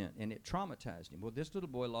accident, and it traumatized him. Well, this little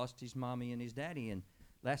boy lost his mommy and his daddy, and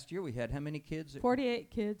last year we had how many kids?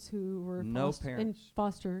 48 kids who were in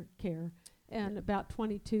foster care, and about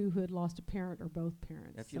 22 who had lost a parent or both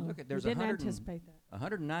parents. If you look at, there's didn't anticipate that.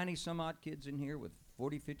 190 some odd kids in here with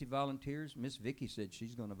 40, 50 volunteers. Miss Vicky said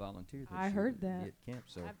she's going to volunteer this I year heard that. at camp.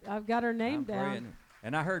 So I've got her name I'm down. praying.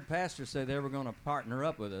 And I heard pastors say they were going to partner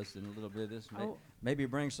up with us in a little bit of this. Maybe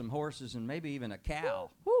bring some horses and maybe even a cow.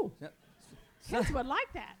 Ooh. Kids would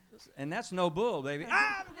like that. And that's no bull, baby.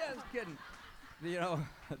 I'm just kidding.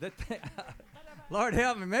 Lord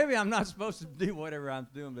help me. Maybe I'm not supposed to do whatever I'm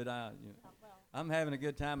doing, but I'm having a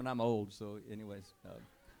good time and I'm old. So anyways,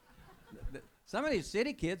 some of these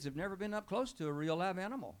city kids have never been up close to a real live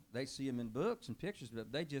animal. They see them in books and pictures,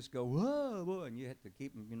 but they just go, whoa, whoa, and you have to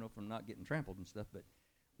keep them, from not getting trampled and stuff. But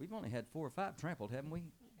we've only had 4 or 5 trampled, haven't we?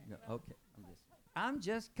 No, okay.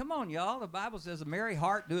 Come on, y'all. The Bible says a merry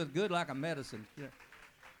heart doeth good like a medicine.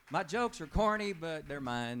 My jokes are corny, but they're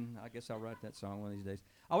mine. I guess I'll write that song one of these days.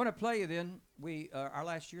 I want to play you then. Our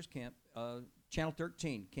last year's camp, Channel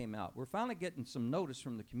 13 came out. We're finally getting some notice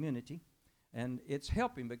from the community, and it's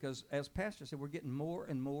helping because, as Pastor said, we're getting more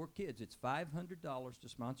and more kids. It's $500 to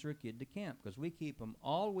sponsor a kid to camp because we keep them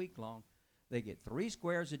all week long. They get 3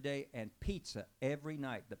 squares a day and pizza every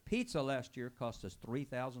night. The pizza last year cost us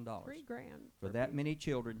 $3,000. $3,000 for that many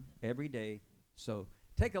children every day. So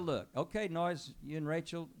take a look. Okay, Noise, you and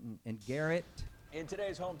Rachel and Garrett. In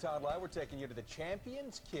today's Hometown Live, we're taking you to the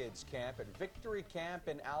Champions Kids Camp at Victory Camp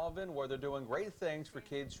in Alvin, where they're doing great things for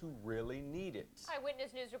kids who really need it.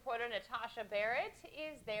 Eyewitness News reporter Natasha Barrett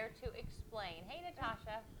is there to explain. Hey,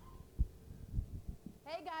 Natasha.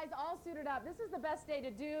 Hey guys, all suited up. This is the best day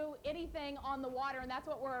to do anything on the water, and that's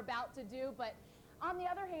what we're about to do. But on the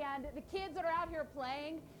other hand, the kids that are out here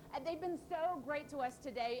playing, they've been so great to us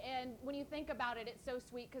today. And when you think about it, it's so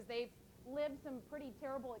sweet because they've lived some pretty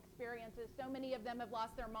terrible experiences. So many of them have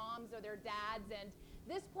lost their moms or their dads, and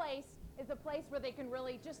this place is a place where they can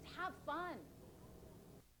really just have fun.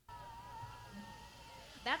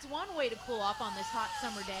 That's one way to cool off on this hot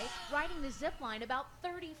summer day, riding the zip line about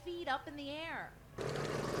 30 feet up in the air.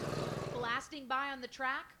 Blasting by on the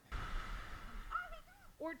track,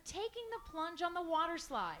 or taking the plunge on the water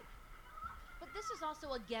slide. But this is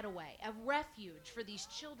also a getaway, a refuge for these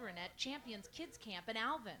children at Champions Kids Camp in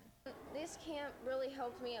Alvin. This camp really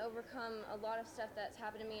helped me overcome a lot of stuff that's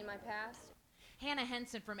happened to me in my past. Hannah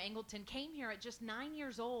Henson from Angleton came here at just 9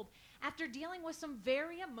 years old after dealing with some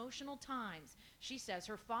very emotional times. She says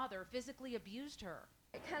her father physically abused her.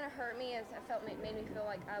 It kind of hurt me as I felt it made me feel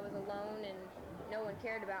like I was alone and no one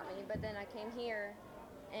cared about me. But then I came here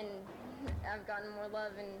and I've gotten more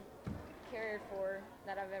love and cared for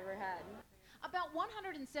that I've ever had. About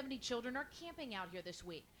 170 children are camping out here this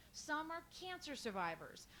week. Some are cancer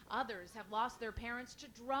survivors. Others have lost their parents to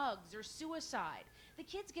drugs or suicide. The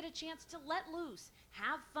kids get a chance to let loose,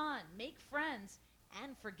 have fun, make friends,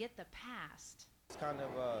 and forget the past. It's kind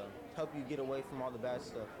of help you get away from all the bad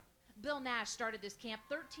stuff. Bill Nash started this camp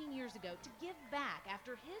 13 years ago to give back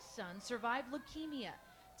after his son survived leukemia,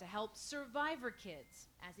 to help survivor kids,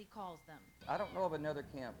 as he calls them. I don't know of another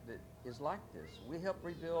camp that is like this. We help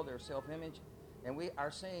rebuild their self-image, and our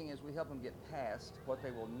saying is we help them get past what they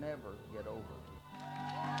will never get over.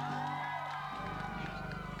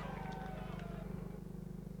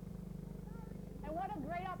 And what a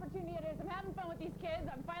great opportunity it is. I'm having fun with these kids.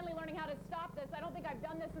 I'm finally learning how to stop this. I don't think I've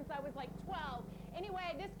done this since I was like 12.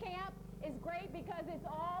 Anyway, this camp is great because it's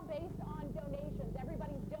all based on donations.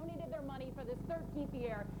 Everybody's donated their money for this 13th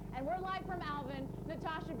year. And we're live from Alvin.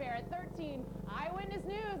 Natasha Barrett, 13, Eyewitness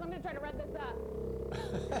News. I'm going to try to read this up.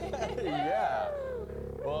 Yeah.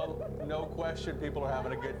 Well, no question people are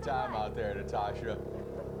having a good time out there, Natasha.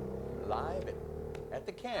 Live at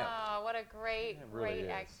the camp. Oh, what a great, It really great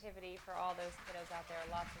is. activity for all those kiddos out there.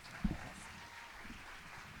 Lots of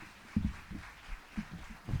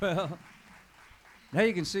smiles. Well, now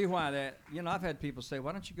you can see why that, I've had people say,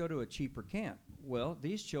 why don't you go to a cheaper camp? Well,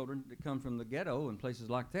 these children that come from the ghetto and places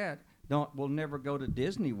like that will never go to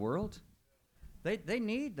Disney World. They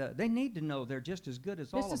need to know they're just as good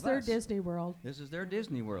as all of us. This is their Disney World. This is their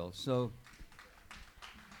Disney World. So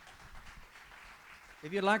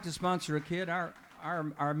if you'd like to sponsor a kid,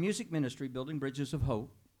 our music ministry building, Bridges of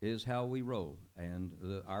Hope, is how we roll. And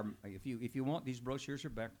if you want, these brochures are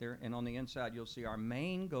back there, and on the inside you'll see our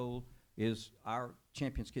main goal is our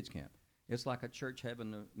Champions Kids Camp. It's like a church having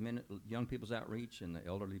the young people's outreach and the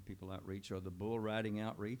elderly people outreach, or the bull riding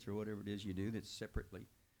outreach, or whatever it is you do that's separately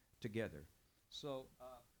together. So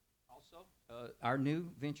also, our new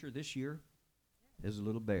venture this year is the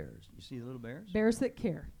little bears. You see the little bears? Bears that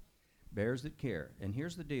care. Bears that care. And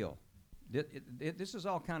here's the deal. This is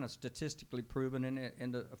all kind of statistically proven,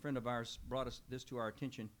 and a friend of ours brought this to our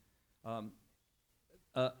attention.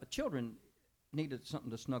 Children needed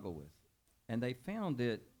something to snuggle with. And they found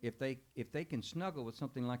that if they can snuggle with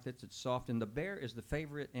something like this, it's soft. And the bear is the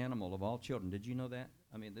favorite animal of all children. Did you know that?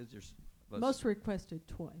 I mean, there's Most requested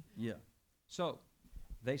toy. Yeah. So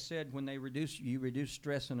they said when you reduce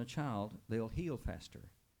stress in a child, they'll heal faster,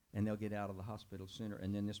 and they'll get out of the hospital sooner,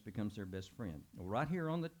 and then this becomes their best friend. Well, right here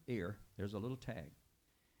on the ear, there's a little tag.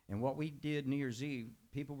 And what we did New Year's Eve,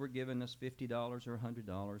 people were giving us $50 or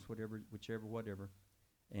 $100, whatever.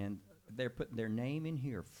 And they're putting their name in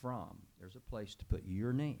here from. There's a place to put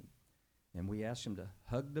your name. And we asked them to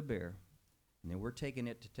hug the bear. And then we're taking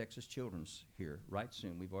it to Texas Children's here right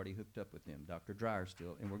soon. We've already hooked up with them, Dr.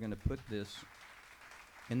 Dryersville. And we're going to put this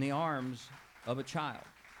in the arms of a child.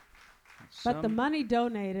 But the money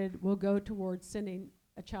donated will go towards sending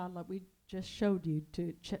a child like we just showed you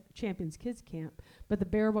to Champions Kids Camp. But the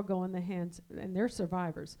bear will go in the hands, and they're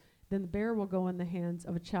survivors. Then the bear will go in the hands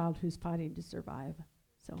of a child who's fighting to survive.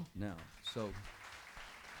 So No. So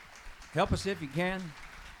help us if you can.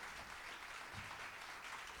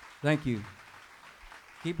 Thank you.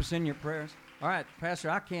 Keep us in your prayers. All right, Pastor,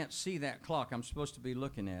 I can't see that clock I'm supposed to be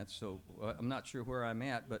looking at, so I'm not sure where I'm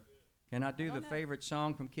at, but can I do the favorite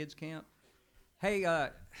song from Kids Camp? Hey,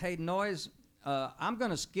 Noise, I'm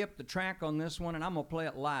going to skip the track on this one, and I'm going to play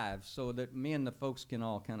it live so that me and the folks can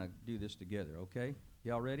all kind of do this together, okay?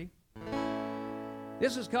 Y'all ready?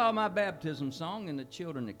 This is called My Baptism Song, and the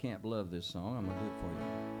children at camp love this song. I'm going to do it for you.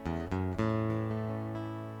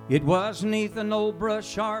 It was 'neath an old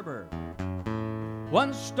brush arbor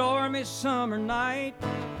one stormy summer night.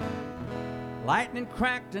 Lightning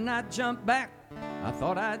cracked and I jumped back. I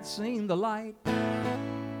thought I'd seen the light.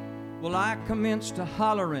 Well, I commenced to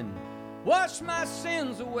hollering, wash my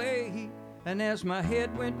sins away. And as my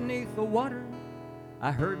head went 'neath the water,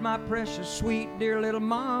 I heard my precious, sweet, dear little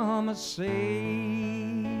mama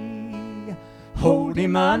say, hold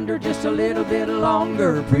him under just a little bit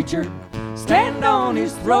longer, preacher. Stand on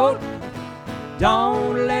his throat.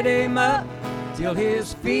 Don't let him up till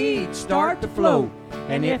his feet start to float.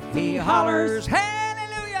 And if he hollers,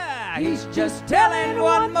 hallelujah, he's just telling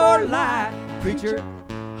one more lie. Preacher,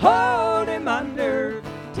 hold him under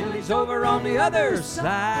till he's over on the other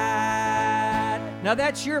side. Now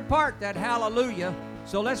that's your part, that hallelujah.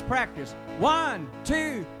 So let's practice. 1,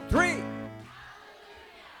 2, 3.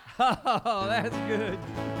 Oh, that's good.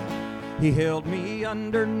 He held me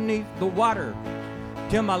underneath the water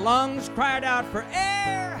till my lungs cried out for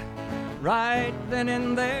air. Right then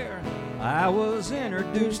and there, I was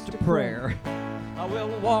introduced to prayer. I will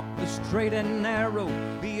walk the straight and narrow,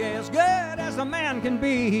 be as good as a man can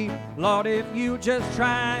be. Lord, if you just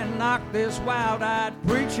try and knock this wild-eyed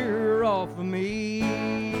preacher off of me.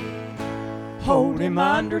 Hold him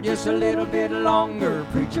under just a little bit longer,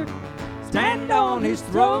 preacher. Stand on his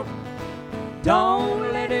throat.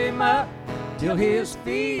 Don't let him up till his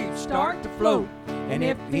feet start to float. And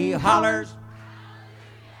if he hollers,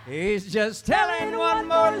 he's just telling one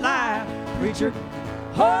more lie. Preacher,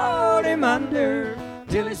 hold him under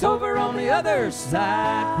till he's over on the other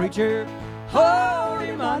side. Preacher, hold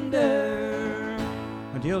him under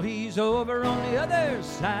until he's over on the other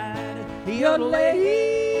side. He'll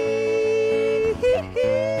lay.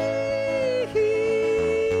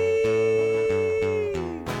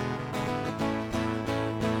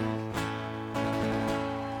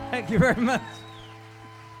 Thank you very much.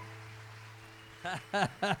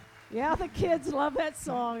 yeah, the kids love that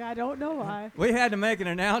song. I don't know why. We had to make an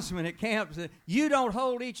announcement at camp. You don't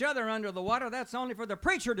hold each other under the water. That's only for the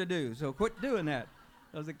preacher to do. So quit doing that.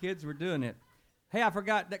 Because the kids were doing it. Hey, I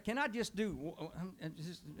forgot that. Can I just do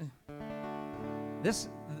this?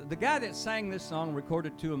 The guy that sang this song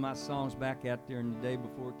recorded 2 of my songs back out there in the day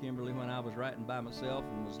before Kimberly, when I was writing by myself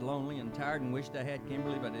and was lonely and tired and wished I had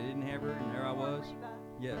Kimberly, but I didn't have her, and there I was.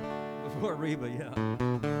 Yeah, before Reba, yeah.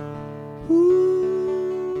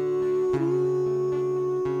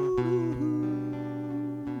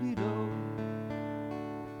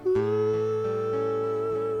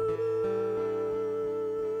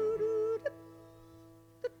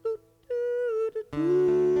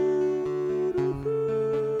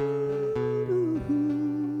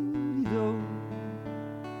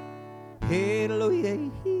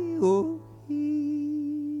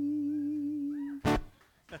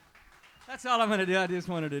 That's all I'm going to do. I just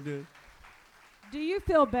wanted to do it. Do you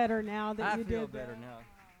feel better now that you did that? I feel better now.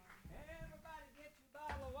 Everybody get your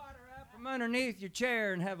bottle of water out from underneath your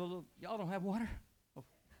chair and have a little. Y'all don't have water? Oh.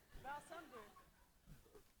 Well, some do.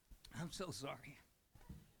 I'm so sorry.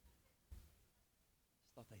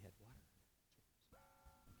 Thought they had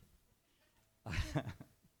water.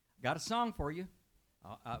 Got a song for you.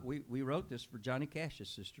 We wrote this for Johnny Cash's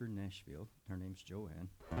sister in Nashville. Her name's Joanne.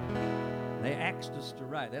 They asked us to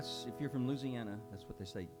write. That's, if you're from Louisiana, that's what they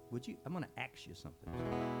say. Would you? I'm going to ask you something.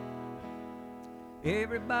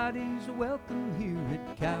 Everybody's welcome here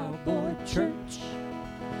at Cowboy Church.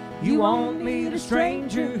 You won't meet a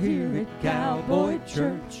stranger here at Cowboy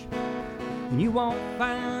Church. And you won't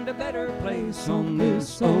find a better place on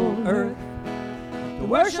this old earth to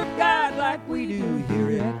worship God like we do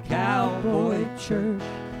here at Cowboy Church.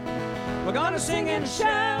 We're gonna sing and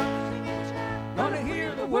shout, gonna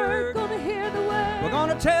hear the word, Gonna hear the word. we're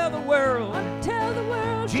gonna tell the world, Tell the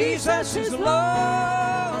world Jesus is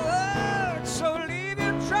Lord. So leave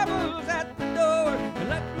your troubles at the door and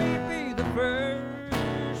let me be the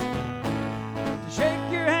first to shake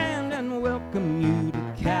your hand and welcome you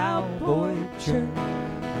to Cowboy Church.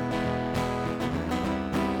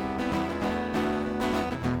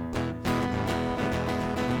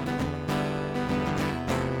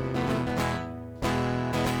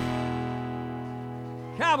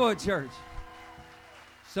 Cowboy Church.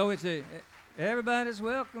 So it's everybody's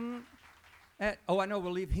welcome at, I know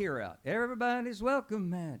we'll leave here out. Everybody's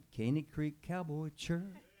welcome at Caney Creek Cowboy Church.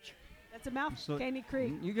 That's a mouthful. Caney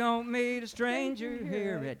Creek. You gonna meet a stranger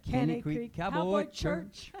here at Caney Creek Cowboy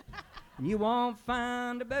Church. And you won't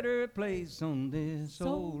find a better place on this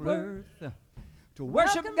old earth to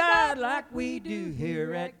worship God like we do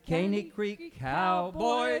here at Caney Creek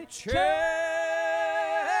Cowboy Church.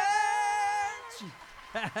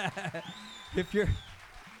 If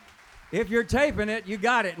you're taping it, you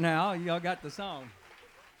got it now. Y'all got the song.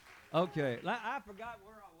 Okay. I forgot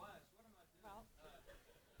where I was. What am I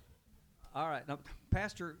doing? All right. Now,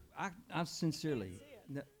 Pastor, I sincerely.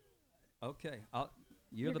 Okay.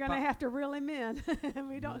 You're going to have to reel him in.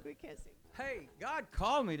 we can't see. Hey, God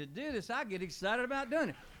called me to do this. I get excited about doing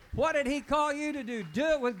it. What did he call you to do? Do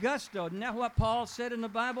it with gusto. Isn't that what Paul said in the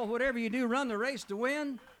Bible? Whatever you do, run the race to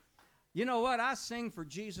win. You know what? I sing for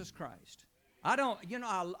Jesus Christ. I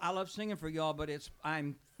love singing for y'all, but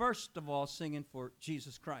I'm first of all singing for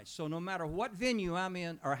Jesus Christ. So no matter what venue I'm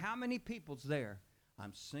in or how many people's there,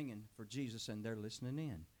 I'm singing for Jesus and they're listening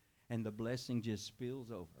in. And the blessing just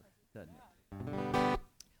spills over, doesn't it?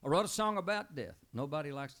 I wrote a song about death.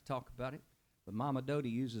 Nobody likes to talk about it, but Mama Dodie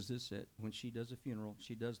uses this when she does a funeral.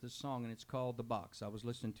 She does this song, and it's called The Box. I was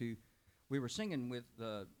listening to, we were singing with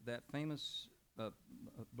that famous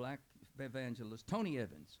black evangelist, Tony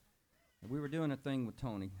Evans. We were doing a thing with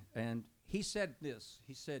Tony, and he said this.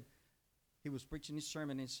 He said, he was preaching his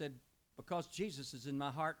sermon, and he said, because Jesus is in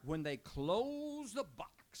my heart, when they close the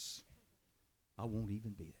box, I won't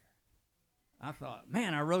even be there. I thought,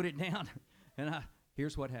 man, I wrote it down, and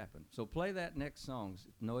here's what happened. So play that next song.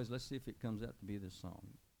 Noise, let's see if it comes out to be this song.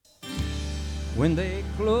 When they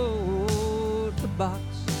close the box,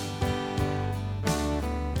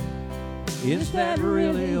 is that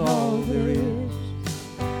really all there is?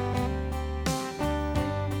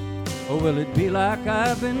 Or will it be like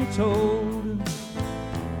I've been told?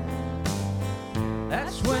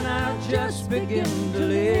 That's when I'll just begin to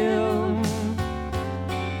live.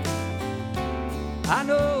 I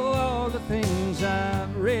know all the things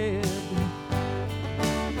I've read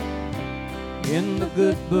in the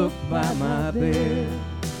good book by my bed.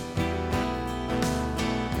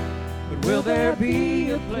 But will there be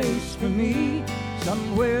a place for me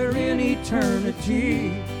somewhere in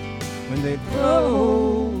eternity when they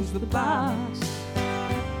close the box?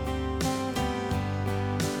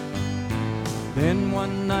 Then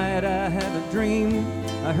one night I had a dream.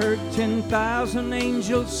 I heard 10,000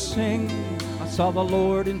 angels sing. I saw the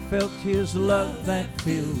Lord and felt His love that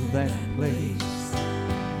filled that place.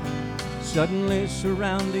 Suddenly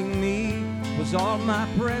surrounding me was all my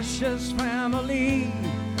precious family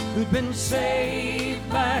who'd been saved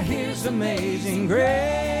by His amazing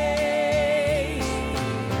grace.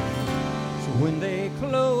 So when they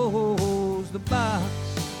close the box,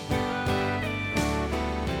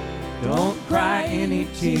 don't cry any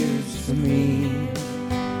tears for me,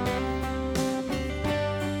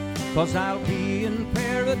 'cause I'll be in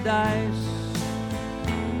paradise,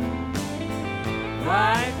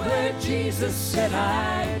 right where Jesus said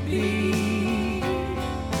I'd be.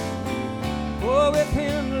 Oh, with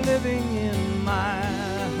Him living in my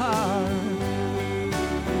heart,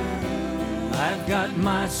 I've got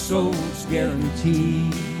my soul's guarantee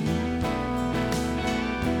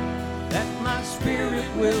that my spirit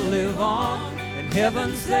will live on, and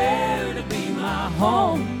heaven's there to be my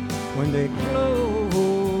home when they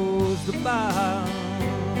close the box.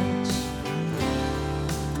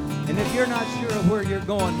 And if you're not sure of where you're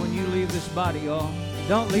going when you leave this body, y'all,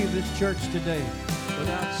 don't leave this church today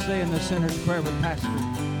without saying the sinner's prayer with Pastor.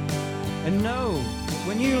 And know,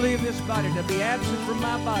 when you leave this body, to be absent from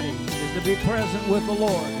my body is to be present with the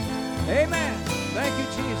Lord. Amen. Thank you,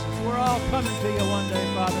 Jesus. We're all coming to you one day,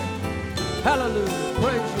 Father. Hallelujah.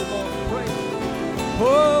 Praise you, Lord. Praise you.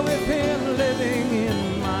 Oh, with Him living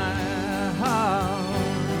in my heart,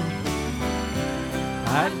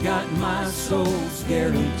 I've got my soul's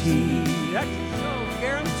guarantee. That's your soul's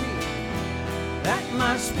guarantee. That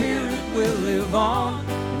my spirit will live on.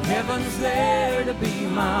 And heaven's there to be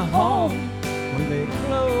my home when they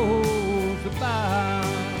close the box.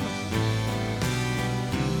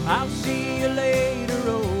 I'll see you later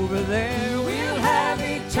over there. We'll have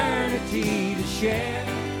eternity to share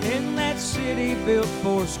in that city built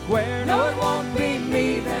four square. No, it won't be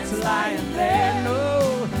me that's lying there.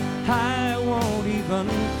 No, I won't even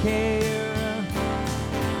care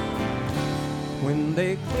when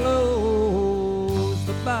they close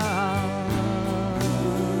the box.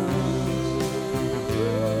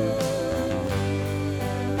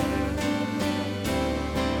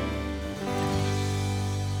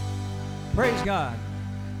 Praise God.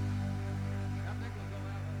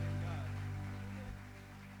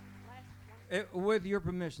 With your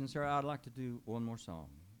permission, sir, I'd like to do one more song.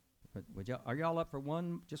 But are y'all up for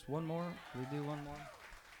one? Just one more? Can we do one more?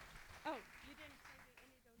 Oh, you didn't say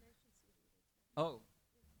any donations. Oh.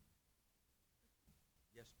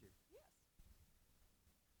 Yes, dear. Yes.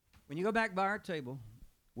 When you go back by our table,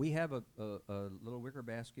 we have a little wicker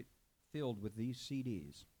basket filled with these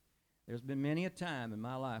CDs. There's been many a time in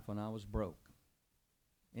my life when I was broke.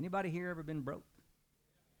 Anybody here ever been broke?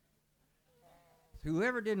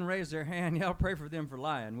 Whoever didn't raise their hand, y'all pray for them for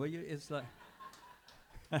lying, will you? It's like...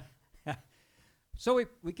 So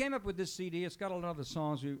we came up with this CD. It's got a lot of the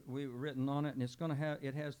songs we've written on it, and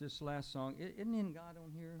it has this last song. Isn't In God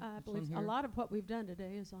on here? I It's believe on a here? lot of what we've done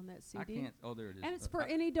today is on that CD. I can't. Oh, there it is. And it's for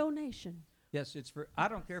any donation. Yes, it's for. I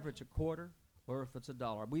don't care if it's a quarter or if it's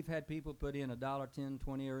 $1. We've had people put in $1, $10,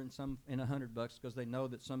 $20, or in $100 because they know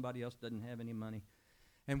that somebody else doesn't have any money.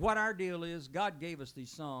 And what our deal is, God gave us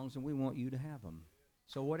these songs, and we want you to have them.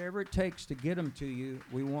 So whatever it takes to get them to you,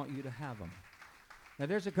 we want you to have them. Now,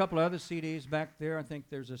 there's a couple of other CDs back there. I think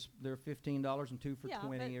they're $15 and two for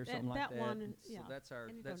 20 or something like that. One, so that's our.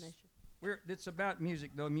 Any That's donation. it's about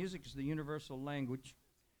music, though. Music is the universal language,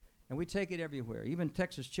 and we take it everywhere. Even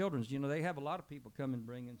Texas Children's, they have a lot of people come and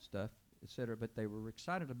bring in stuff, etc. But they were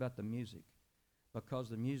excited about the music because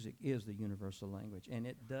the music is the universal language, and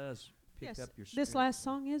it does pick up your spirit. This last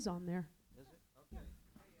song is on there. Is it? Okay.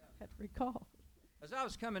 I had to recall. As I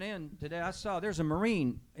was coming in today, I saw there's a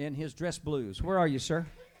Marine in his dress blues. Where are you, sir?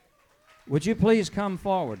 Would you please come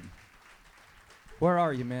forward? Where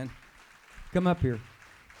are you, man? Come up here.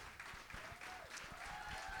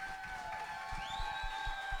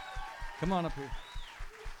 Come on up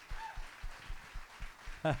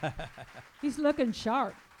here. He's looking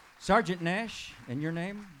sharp. Sergeant Nash, and your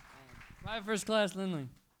name? Private First Class Lindley.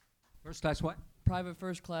 First class what? Private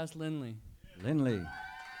First Class Lindley. Lindley.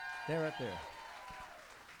 There, right there.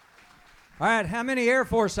 All right, how many Air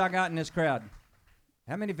Force I got in this crowd?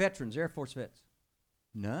 How many veterans, Air Force vets?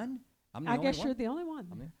 None? I'm the I only guess one? you're the only one.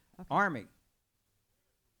 I'm the- Okay. Army.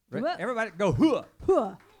 Hua. Everybody go, hua.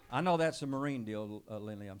 Hua. I know that's a Marine deal,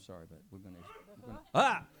 Lindley. I'm sorry, but we're going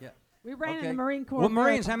to. Yeah. We ran in Okay. the Marine Corps. Well,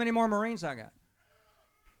 Marines, how many more Marines I got?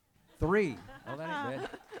 3. Oh, that ain't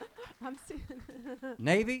bad. I'm seeing.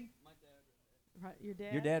 Navy? Right, your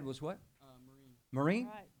dad. Your dad was what? Marine. Marine?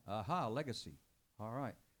 Right. Aha, legacy. All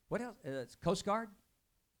right. What else? It's Coast Guard?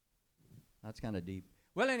 That's kind of deep.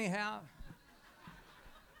 Well, anyhow,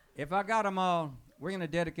 if I got them all, we're going to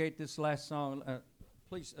dedicate this last song.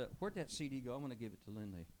 Please, where'd that CD go? I'm going to give it to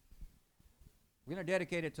Lindley. We're going to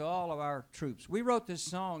dedicate it to all of our troops. We wrote this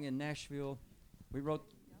song in Nashville.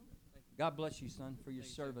 God bless you, son, for your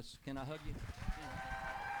service. Can I hug you?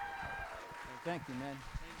 Thank you, man.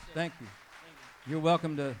 Thank you. You're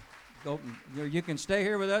welcome to go. You can stay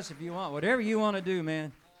here with us if you want. Whatever you want to do,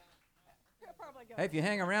 man. Hey, if you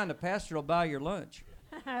hang around, the pastor will buy your lunch.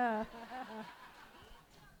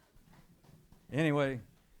 Anyway,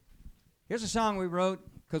 here's a song we wrote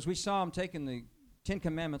because we saw him taking the 10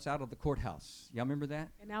 Commandments out of the courthouse. Y'all remember that?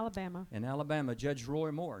 In Alabama. In Alabama, Judge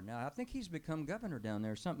Roy Moore. Now, I think he's become governor down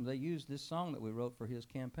there or something. They used this song that we wrote for his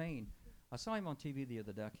campaign. I saw him on TV the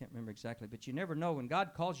other day. I can't remember exactly. But you never know when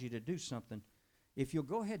God calls you to do something. If you'll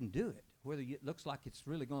go ahead and do it, whether it looks like it's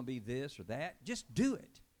really going to be this or that, just do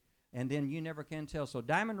it. And then you never can tell. So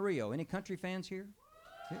Diamond Rio, any country fans here?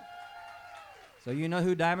 Yeah. So you know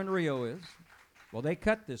who Diamond Rio is. Well, they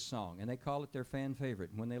cut this song, and they call it their fan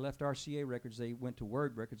favorite. When they left RCA Records, they went to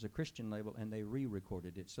Word Records, a Christian label, and they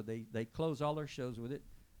re-recorded it. So they closed all their shows with it.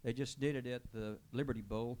 They just did it at the Liberty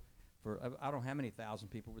Bowl for, I don't know how many thousand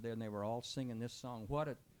people were there, and they were all singing this song.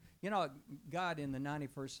 God in the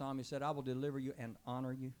 91st Psalm, he said, I will deliver you and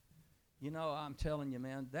honor you. I'm telling you,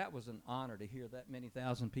 man, that was an honor to hear that many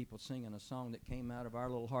thousand people singing a song that came out of our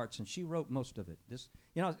little hearts, and she wrote most of it.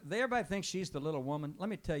 Everybody thinks she's the little woman. Let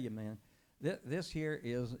me tell you, man, this here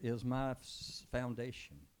is my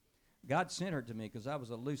foundation. God sent her to me because I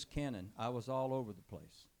was a loose cannon. I was all over the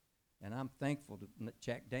place, and I'm thankful that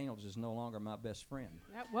Jack Daniels is no longer my best friend.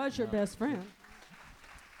 That was your best friend.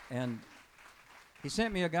 And he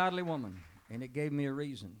sent me a godly woman, and it gave me a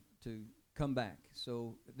reason to come back.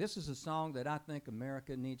 So this is a song that I think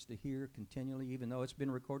America needs to hear continually, even though it's been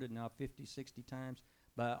recorded now 50, 60 times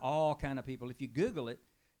by all kind of people. If you Google it,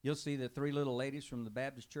 you'll see the 3 little ladies from the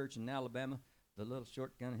Baptist church in Alabama, the little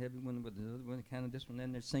short, kind of heavy one with the other one, kind of this one,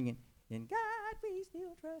 and they're singing, In God We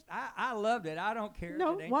Still Trust. I loved it. I don't care.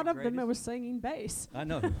 No, if it ain't one the of them greatest. was singing bass. I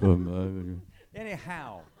know.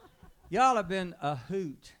 Anyhow, y'all have been a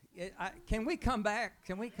hoot. Can we come back?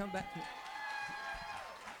 Can we come back?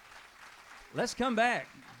 Let's come back.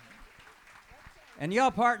 And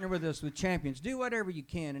y'all partner with us with Champions. Do whatever you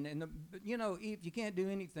can. And you know, if you can't do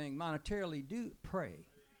anything monetarily, do pray.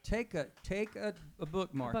 Take a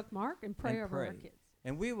bookmark. Bookmark and pray over our kids.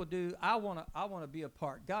 And we will do. I want to be a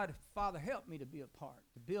part. God, Father, help me to be a part,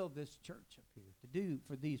 to build this church up here, to do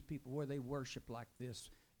for these people where they worship like this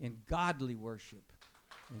in godly worship,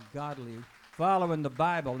 in godly following the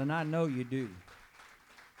Bible, and I know you do.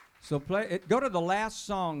 So go to the last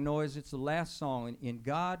song, Noise. It's the last song. In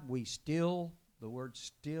God we still, the word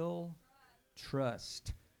still,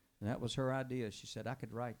 trust. And that was her idea. She said, I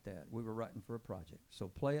could write that. We were writing for a project. So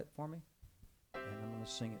play it for me, and I'm going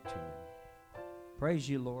to sing it to you. Praise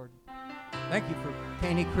you, Lord. Thank you for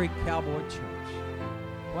Caney Creek Cowboy Church.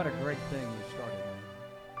 What a great thing you started with.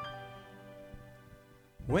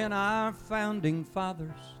 When our founding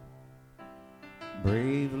fathers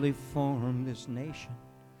bravely formed this nation,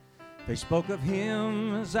 they spoke of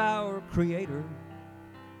him as our creator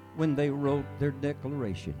when they wrote their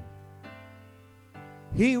declaration.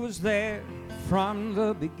 He was there from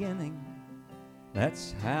the beginning.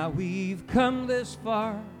 That's how we've come this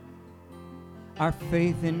far. Our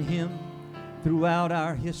faith in him throughout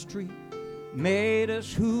our history made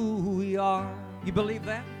us who we are. You believe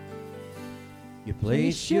that? You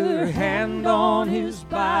place your hand on his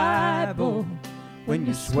Bible when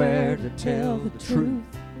you swear to tell the truth.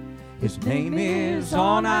 His name is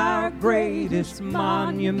on our greatest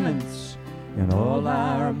monuments and all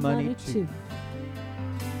our money too.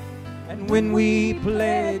 And when we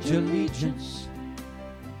pledge allegiance,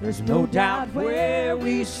 there's no doubt where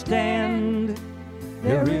we stand.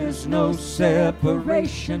 There is no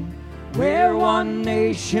separation. We're one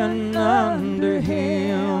nation under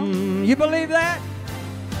him. You believe that?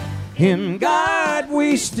 In God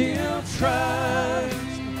we still trust.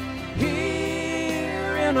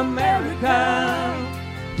 Here in America,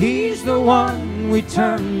 he's the one we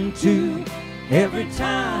turn to every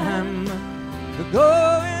time the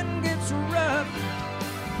going gets rough.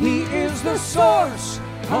 He is the source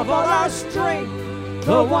of all our strength,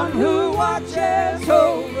 the one who watches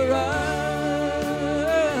over us.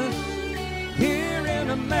 Here in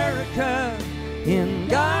America, in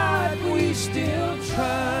God we still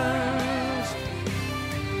trust.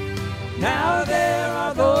 Now there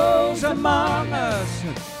are those among us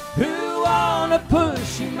who want to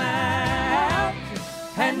push him out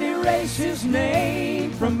and erase his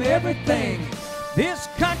name from everything this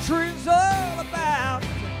country's all about.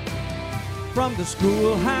 From the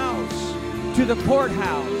schoolhouse to the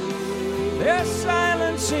courthouse, they're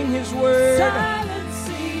silencing his word.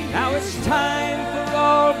 Now it's time for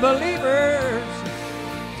all believers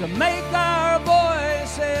to make our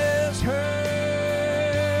voices heard.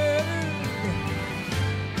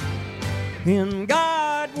 In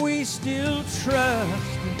God we still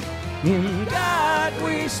trust. In God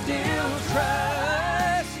we still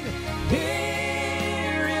trust.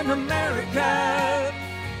 Here in America,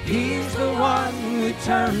 he's the one we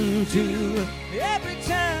turn to every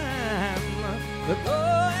time the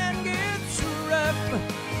going gets rough.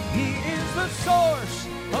 He is the source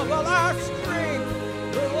of all our strength,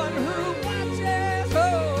 the one who watches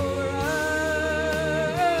over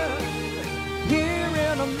us. Here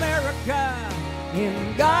in America,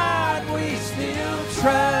 in God we still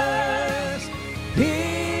trust.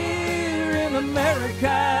 Here in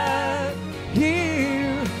America,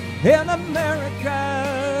 here in America,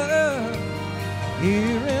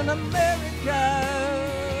 here in America,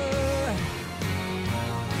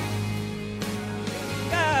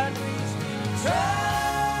 God we still trust.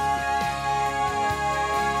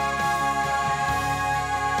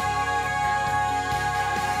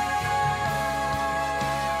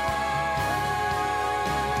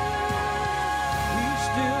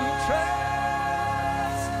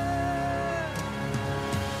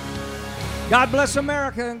 God bless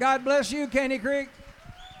America, and God bless you, Caney Creek.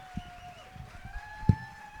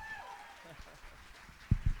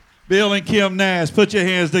 Bill and Kim Nash, put your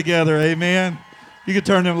hands together, amen. You can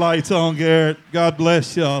turn them lights on, Garrett. God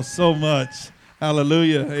bless y'all so much.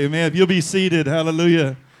 Hallelujah, amen. If you'll be seated,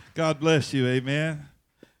 hallelujah. God bless you, amen.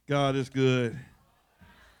 God is good.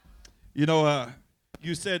 You know,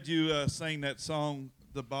 you said you sang that song,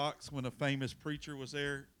 The Box, when a famous preacher was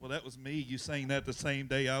there. Well, that was me. You sang that the same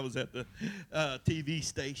day I was at the TV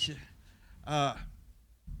station. That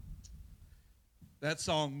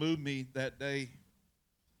song moved me that day.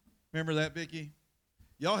 Remember that, Vicki?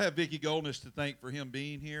 Y'all have Vicki Goldnish to thank for him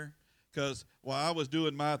being here, because while I was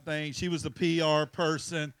doing my thing, she was the PR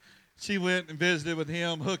person. She went and visited with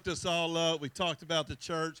him, hooked us all up. We talked about the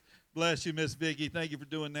church. Bless you, Miss Vicki. Thank you for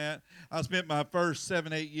doing that. I spent my first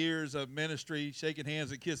 7-8 years of ministry shaking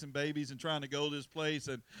hands and kissing babies and trying to go this place,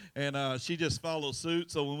 and she just follows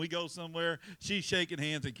suit. So when we go somewhere, she's shaking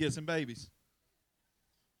hands and kissing babies.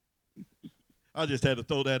 I just had to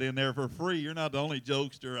throw that in there for free. You're not the only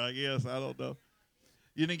jokester, I guess. I don't know.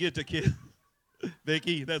 You didn't get to kiss.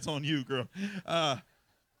 Vicki, that's on you, girl.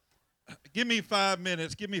 Give me 5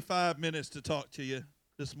 minutes. Give me 5 minutes to talk to you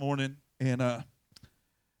this morning. And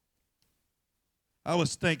I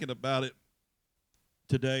was thinking about it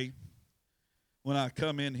today when I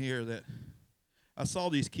come in here that I saw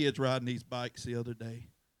these kids riding these bikes the other day.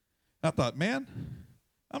 I thought, man,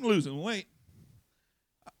 I'm losing weight.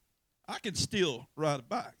 I can still ride a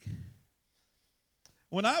bike.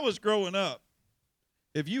 When I was growing up,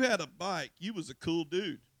 if you had a bike, you was a cool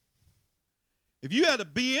dude. If you had a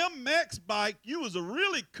BMX bike, you was a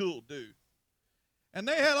really cool dude. And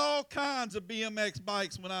they had all kinds of BMX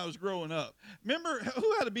bikes when I was growing up. Remember,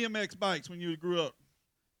 who had a BMX bikes when you grew up?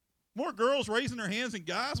 More girls raising their hands than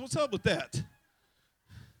guys? What's up with that?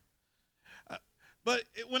 But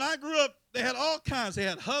when I grew up, they had all kinds. They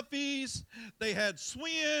had Huffies, they had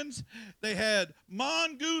Swins, they had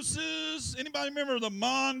Mongooses. Anybody remember the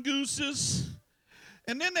Mongooses?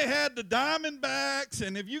 And then they had the Diamondbacks,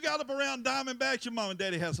 and if you got up around Diamondbacks, your mom and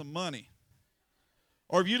daddy had some money.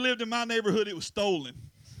 Or if you lived in my neighborhood, it was stolen.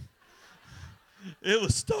 It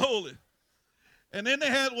was stolen. And then they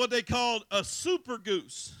had what they called a Super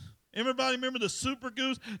Goose. Everybody remember the Super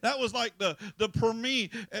Goose? That was like the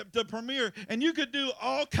premier. And you could do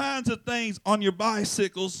all kinds of things on your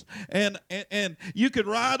bicycles. And you could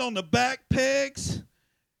ride on the back pegs.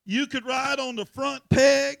 You could ride on the front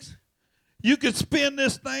pegs. You could spin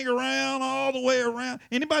this thing around all the way around.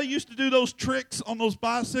 Anybody used to do those tricks on those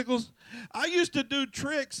bicycles? I used to do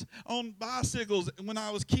tricks on bicycles when I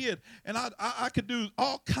was a kid. And I could do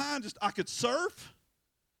all kinds of, I could surf.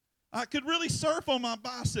 I could really surf on my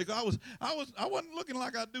bicycle. I wasn't looking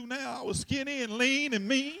like I do now. I was skinny and lean and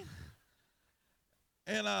mean.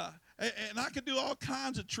 And I could do all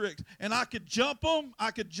kinds of tricks. And I could jump them.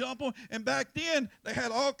 And back then, they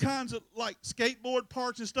had all kinds of, like, skateboard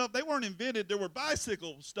parts and stuff. They weren't invented. There were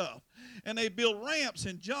bicycle stuff. And they built ramps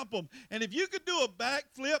and jump them. And if you could do a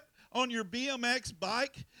backflip on your BMX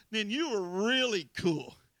bike, then you were really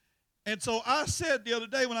cool. And so I said the other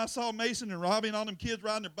day when I saw Mason and Robbie and all them kids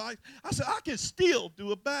riding their bikes, I said, I can still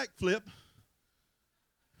do a backflip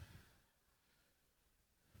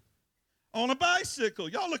on a bicycle.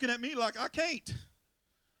 Y'all looking at me like I can't.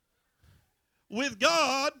 With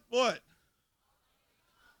God, what?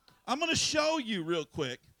 I'm going to show you real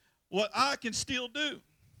quick what I can still do.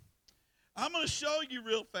 I'm going to show you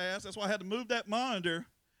real fast. That's why I had to move that monitor.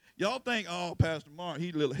 Y'all think, oh, Pastor Mark,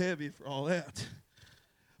 he's a little heavy for all that.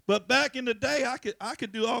 But back in the day, I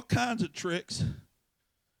could do all kinds of tricks.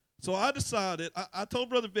 So I decided, I told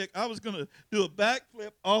Brother Vic I was going to do a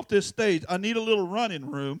backflip off this stage. I need a little running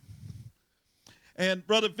room. And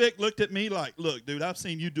Brother Vic looked at me like, look, dude, I've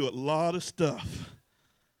seen you do a lot of stuff.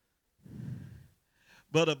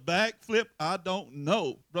 But a backflip, I don't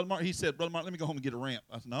know. Brother Mark, he said, Brother Mark, let me go home and get a ramp.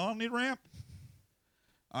 I said, no, I don't need a ramp.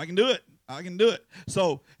 I can do it. I can do it.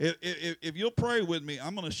 So if you'll pray with me,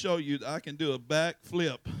 I'm going to show you that I can do a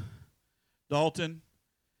backflip. Dalton,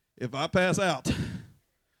 if I pass out,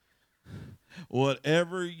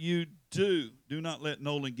 whatever you do, do not let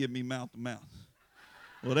Nolan give me mouth to mouth.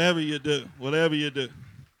 Whatever you do, whatever you do.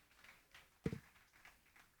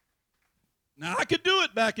 Now, I could do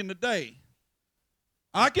it back in the day.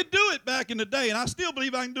 I could do it back in the day, and I still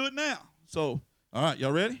believe I can do it now. So, all right,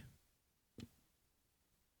 y'all ready?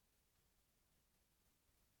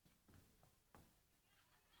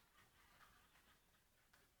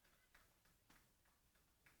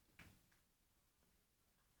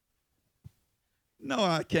 No,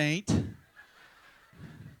 I can't.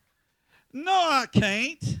 No, I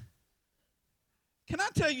can't. Can I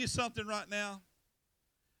tell you something right now?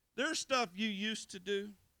 There's stuff you used to do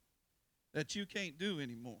that you can't do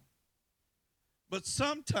anymore. But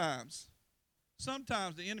sometimes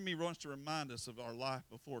the enemy wants to remind us of our life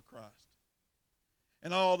before Christ.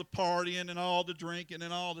 And all the partying and all the drinking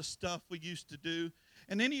and all the stuff we used to do.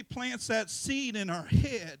 And then he plants that seed in our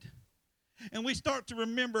head. And we start to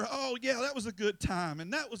remember, oh, yeah, that was a good time,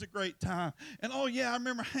 and that was a great time. And, oh, yeah, I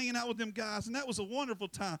remember hanging out with them guys, and that was a wonderful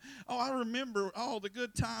time. Oh, I remember all the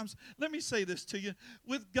good times. Let me say this to you.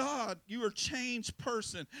 With God, you are a changed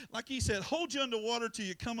person. Like he said, hold you underwater till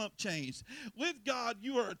you come up changed. With God,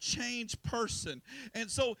 you are a changed person. And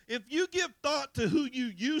so if you give thought to who you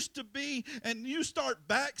used to be and you start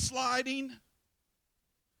backsliding,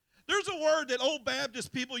 there's a word that old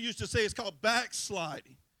Baptist people used to say. It's called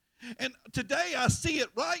backsliding. And today I see it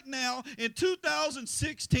right now in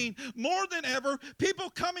 2016, more than ever, people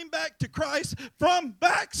coming back to Christ from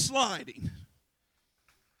backsliding.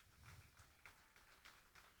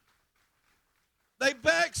 They've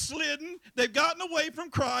backslidden. They've gotten away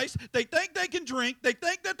from Christ. They think they can drink. They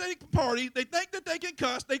think that they can party. They think that they can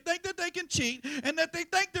cuss. They think that they can cheat. And that they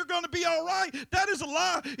think they're going to be all right. That is a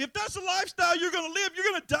lie. If that's a lifestyle you're going to live, you're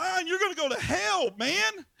going to die and you're going to go to hell,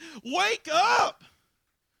 man. Wake up.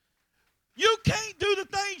 You can't do the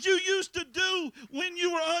things you used to do when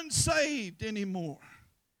you were unsaved anymore.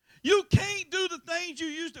 You can't do the things you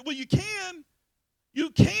used to. Well, you can.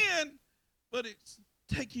 You can, but it's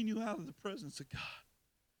taking you out of the presence of God.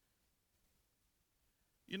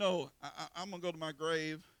 You know, I'm going to go to my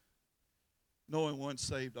grave knowing once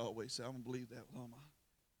saved, always saved. I'm going to believe that with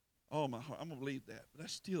all my heart. I'm going to believe that. But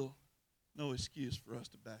that's still no excuse for us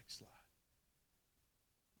to backslide.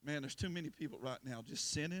 Man, there's too many people right now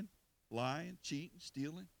just sinning, lying, cheating,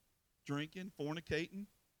 stealing, drinking, fornicating,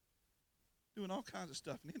 doing all kinds of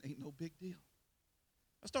stuff, and it ain't no big deal.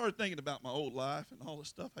 I started thinking about my old life and all the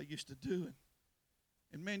stuff I used to do,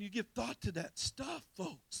 and man, you give thought to that stuff,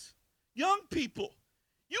 folks. Young people,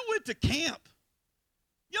 you went to camp.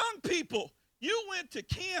 Young people, you went to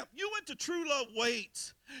camp. You went to True Love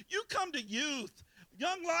Waits. You come to youth.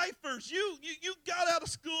 Young lifers, you got out of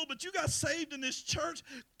school, but you got saved in this church.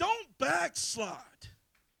 Don't backslide.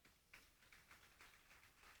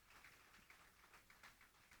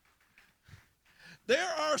 There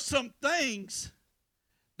are some things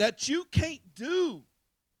that you can't do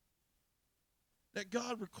that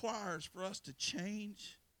God requires for us to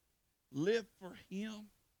change, live for Him,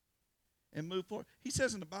 and move forward. He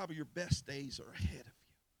says in the Bible, your best days are ahead of you.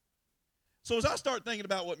 So as I start thinking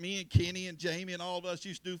about what me and Kenny and Jamie and all of us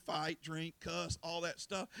used to do, fight, drink, cuss, all that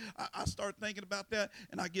stuff, I start thinking about that,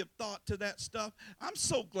 and I give thought to that stuff. I'm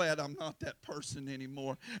so glad I'm not that person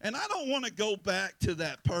anymore. And I don't want to go back to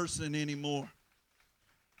that person anymore.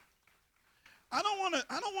 I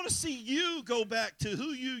don't want to see you go back to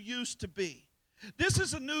who you used to be. This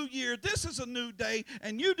is a new year. This is a new day,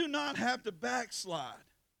 and you do not have to backslide.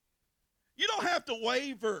 You don't have to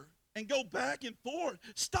waver and go back and forth.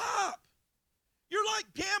 Stop. You're like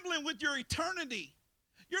gambling with your eternity.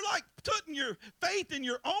 You're like putting your faith in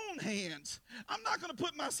your own hands. I'm not going to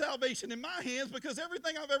put my salvation in my hands because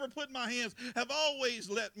everything I've ever put in my hands have always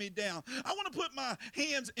let me down. I want to put my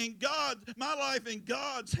hands in God, my life in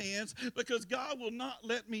God's hands, because God will not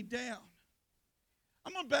let me down.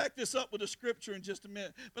 I'm going to back this up with a scripture in just a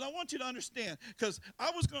minute, but I want you to understand, because I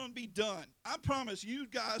was going to be done. I promise you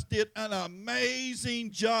guys did an amazing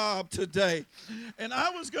job today, and I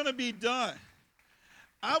was going to be done.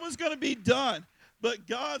 I was going to be done, but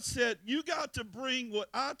God said, you got to bring what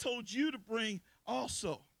I told you to bring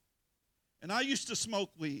also. And I used to smoke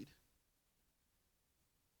weed,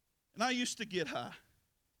 and I used to get high,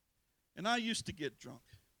 and I used to get drunk,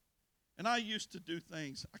 and I used to do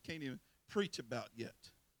things I can't even preach about yet.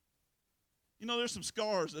 You know, there's some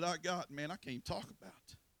scars that I got, man, I can't even talk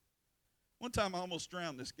about. One time I almost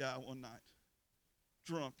drowned this guy one night,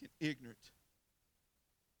 drunk and ignorant.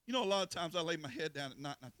 You know, a lot of times I lay my head down at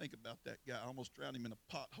night and I think about that guy. I almost drowned him in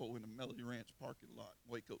a pothole in a Melody Ranch parking lot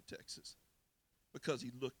in Waco, Texas, because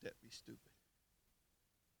he looked at me stupid.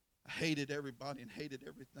 I hated everybody and hated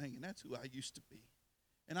everything, and that's who I used to be.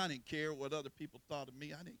 And I didn't care what other people thought of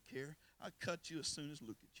me. I didn't care. I'd cut you as soon as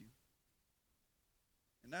look at you.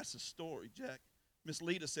 And that's the story, Jack. Miss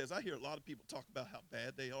Lita says, I hear a lot of people talk about how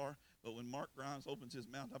bad they are, but when Mark Grimes opens his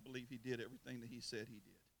mouth, I believe he did everything that he said he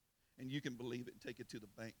did. And you can believe it and take it to the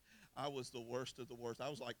bank. I was the worst of the worst. I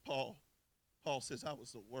was like Paul. Paul says, I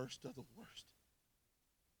was the worst of the worst.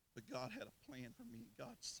 But God had a plan for me, and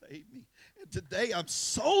God saved me. And today I'm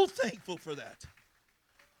so thankful for that.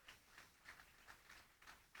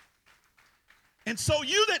 And so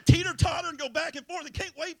you that teeter-totter and go back and forth and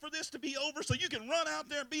can't wait for this to be over so you can run out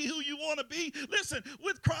there and be who you want to be. Listen,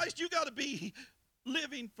 with Christ you got to be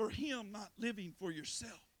living for Him, not living for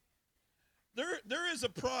yourself. There is a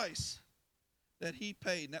price that He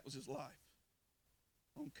paid, and that was His life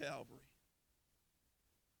on Calvary.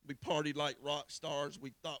 We partied like rock stars.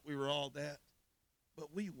 We thought we were all that,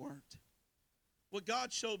 but we weren't. What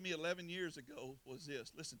God showed me 11 years ago was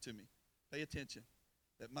this. Listen to me. Pay attention.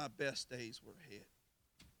 That my best days were ahead.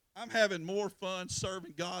 I'm having more fun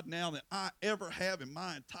serving God now than I ever have in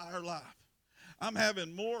my entire life. I'm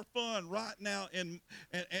having more fun right now in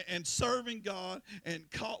serving God and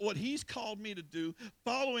what He's called me to do,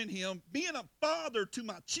 following Him. Being a father to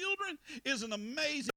my children is an amazing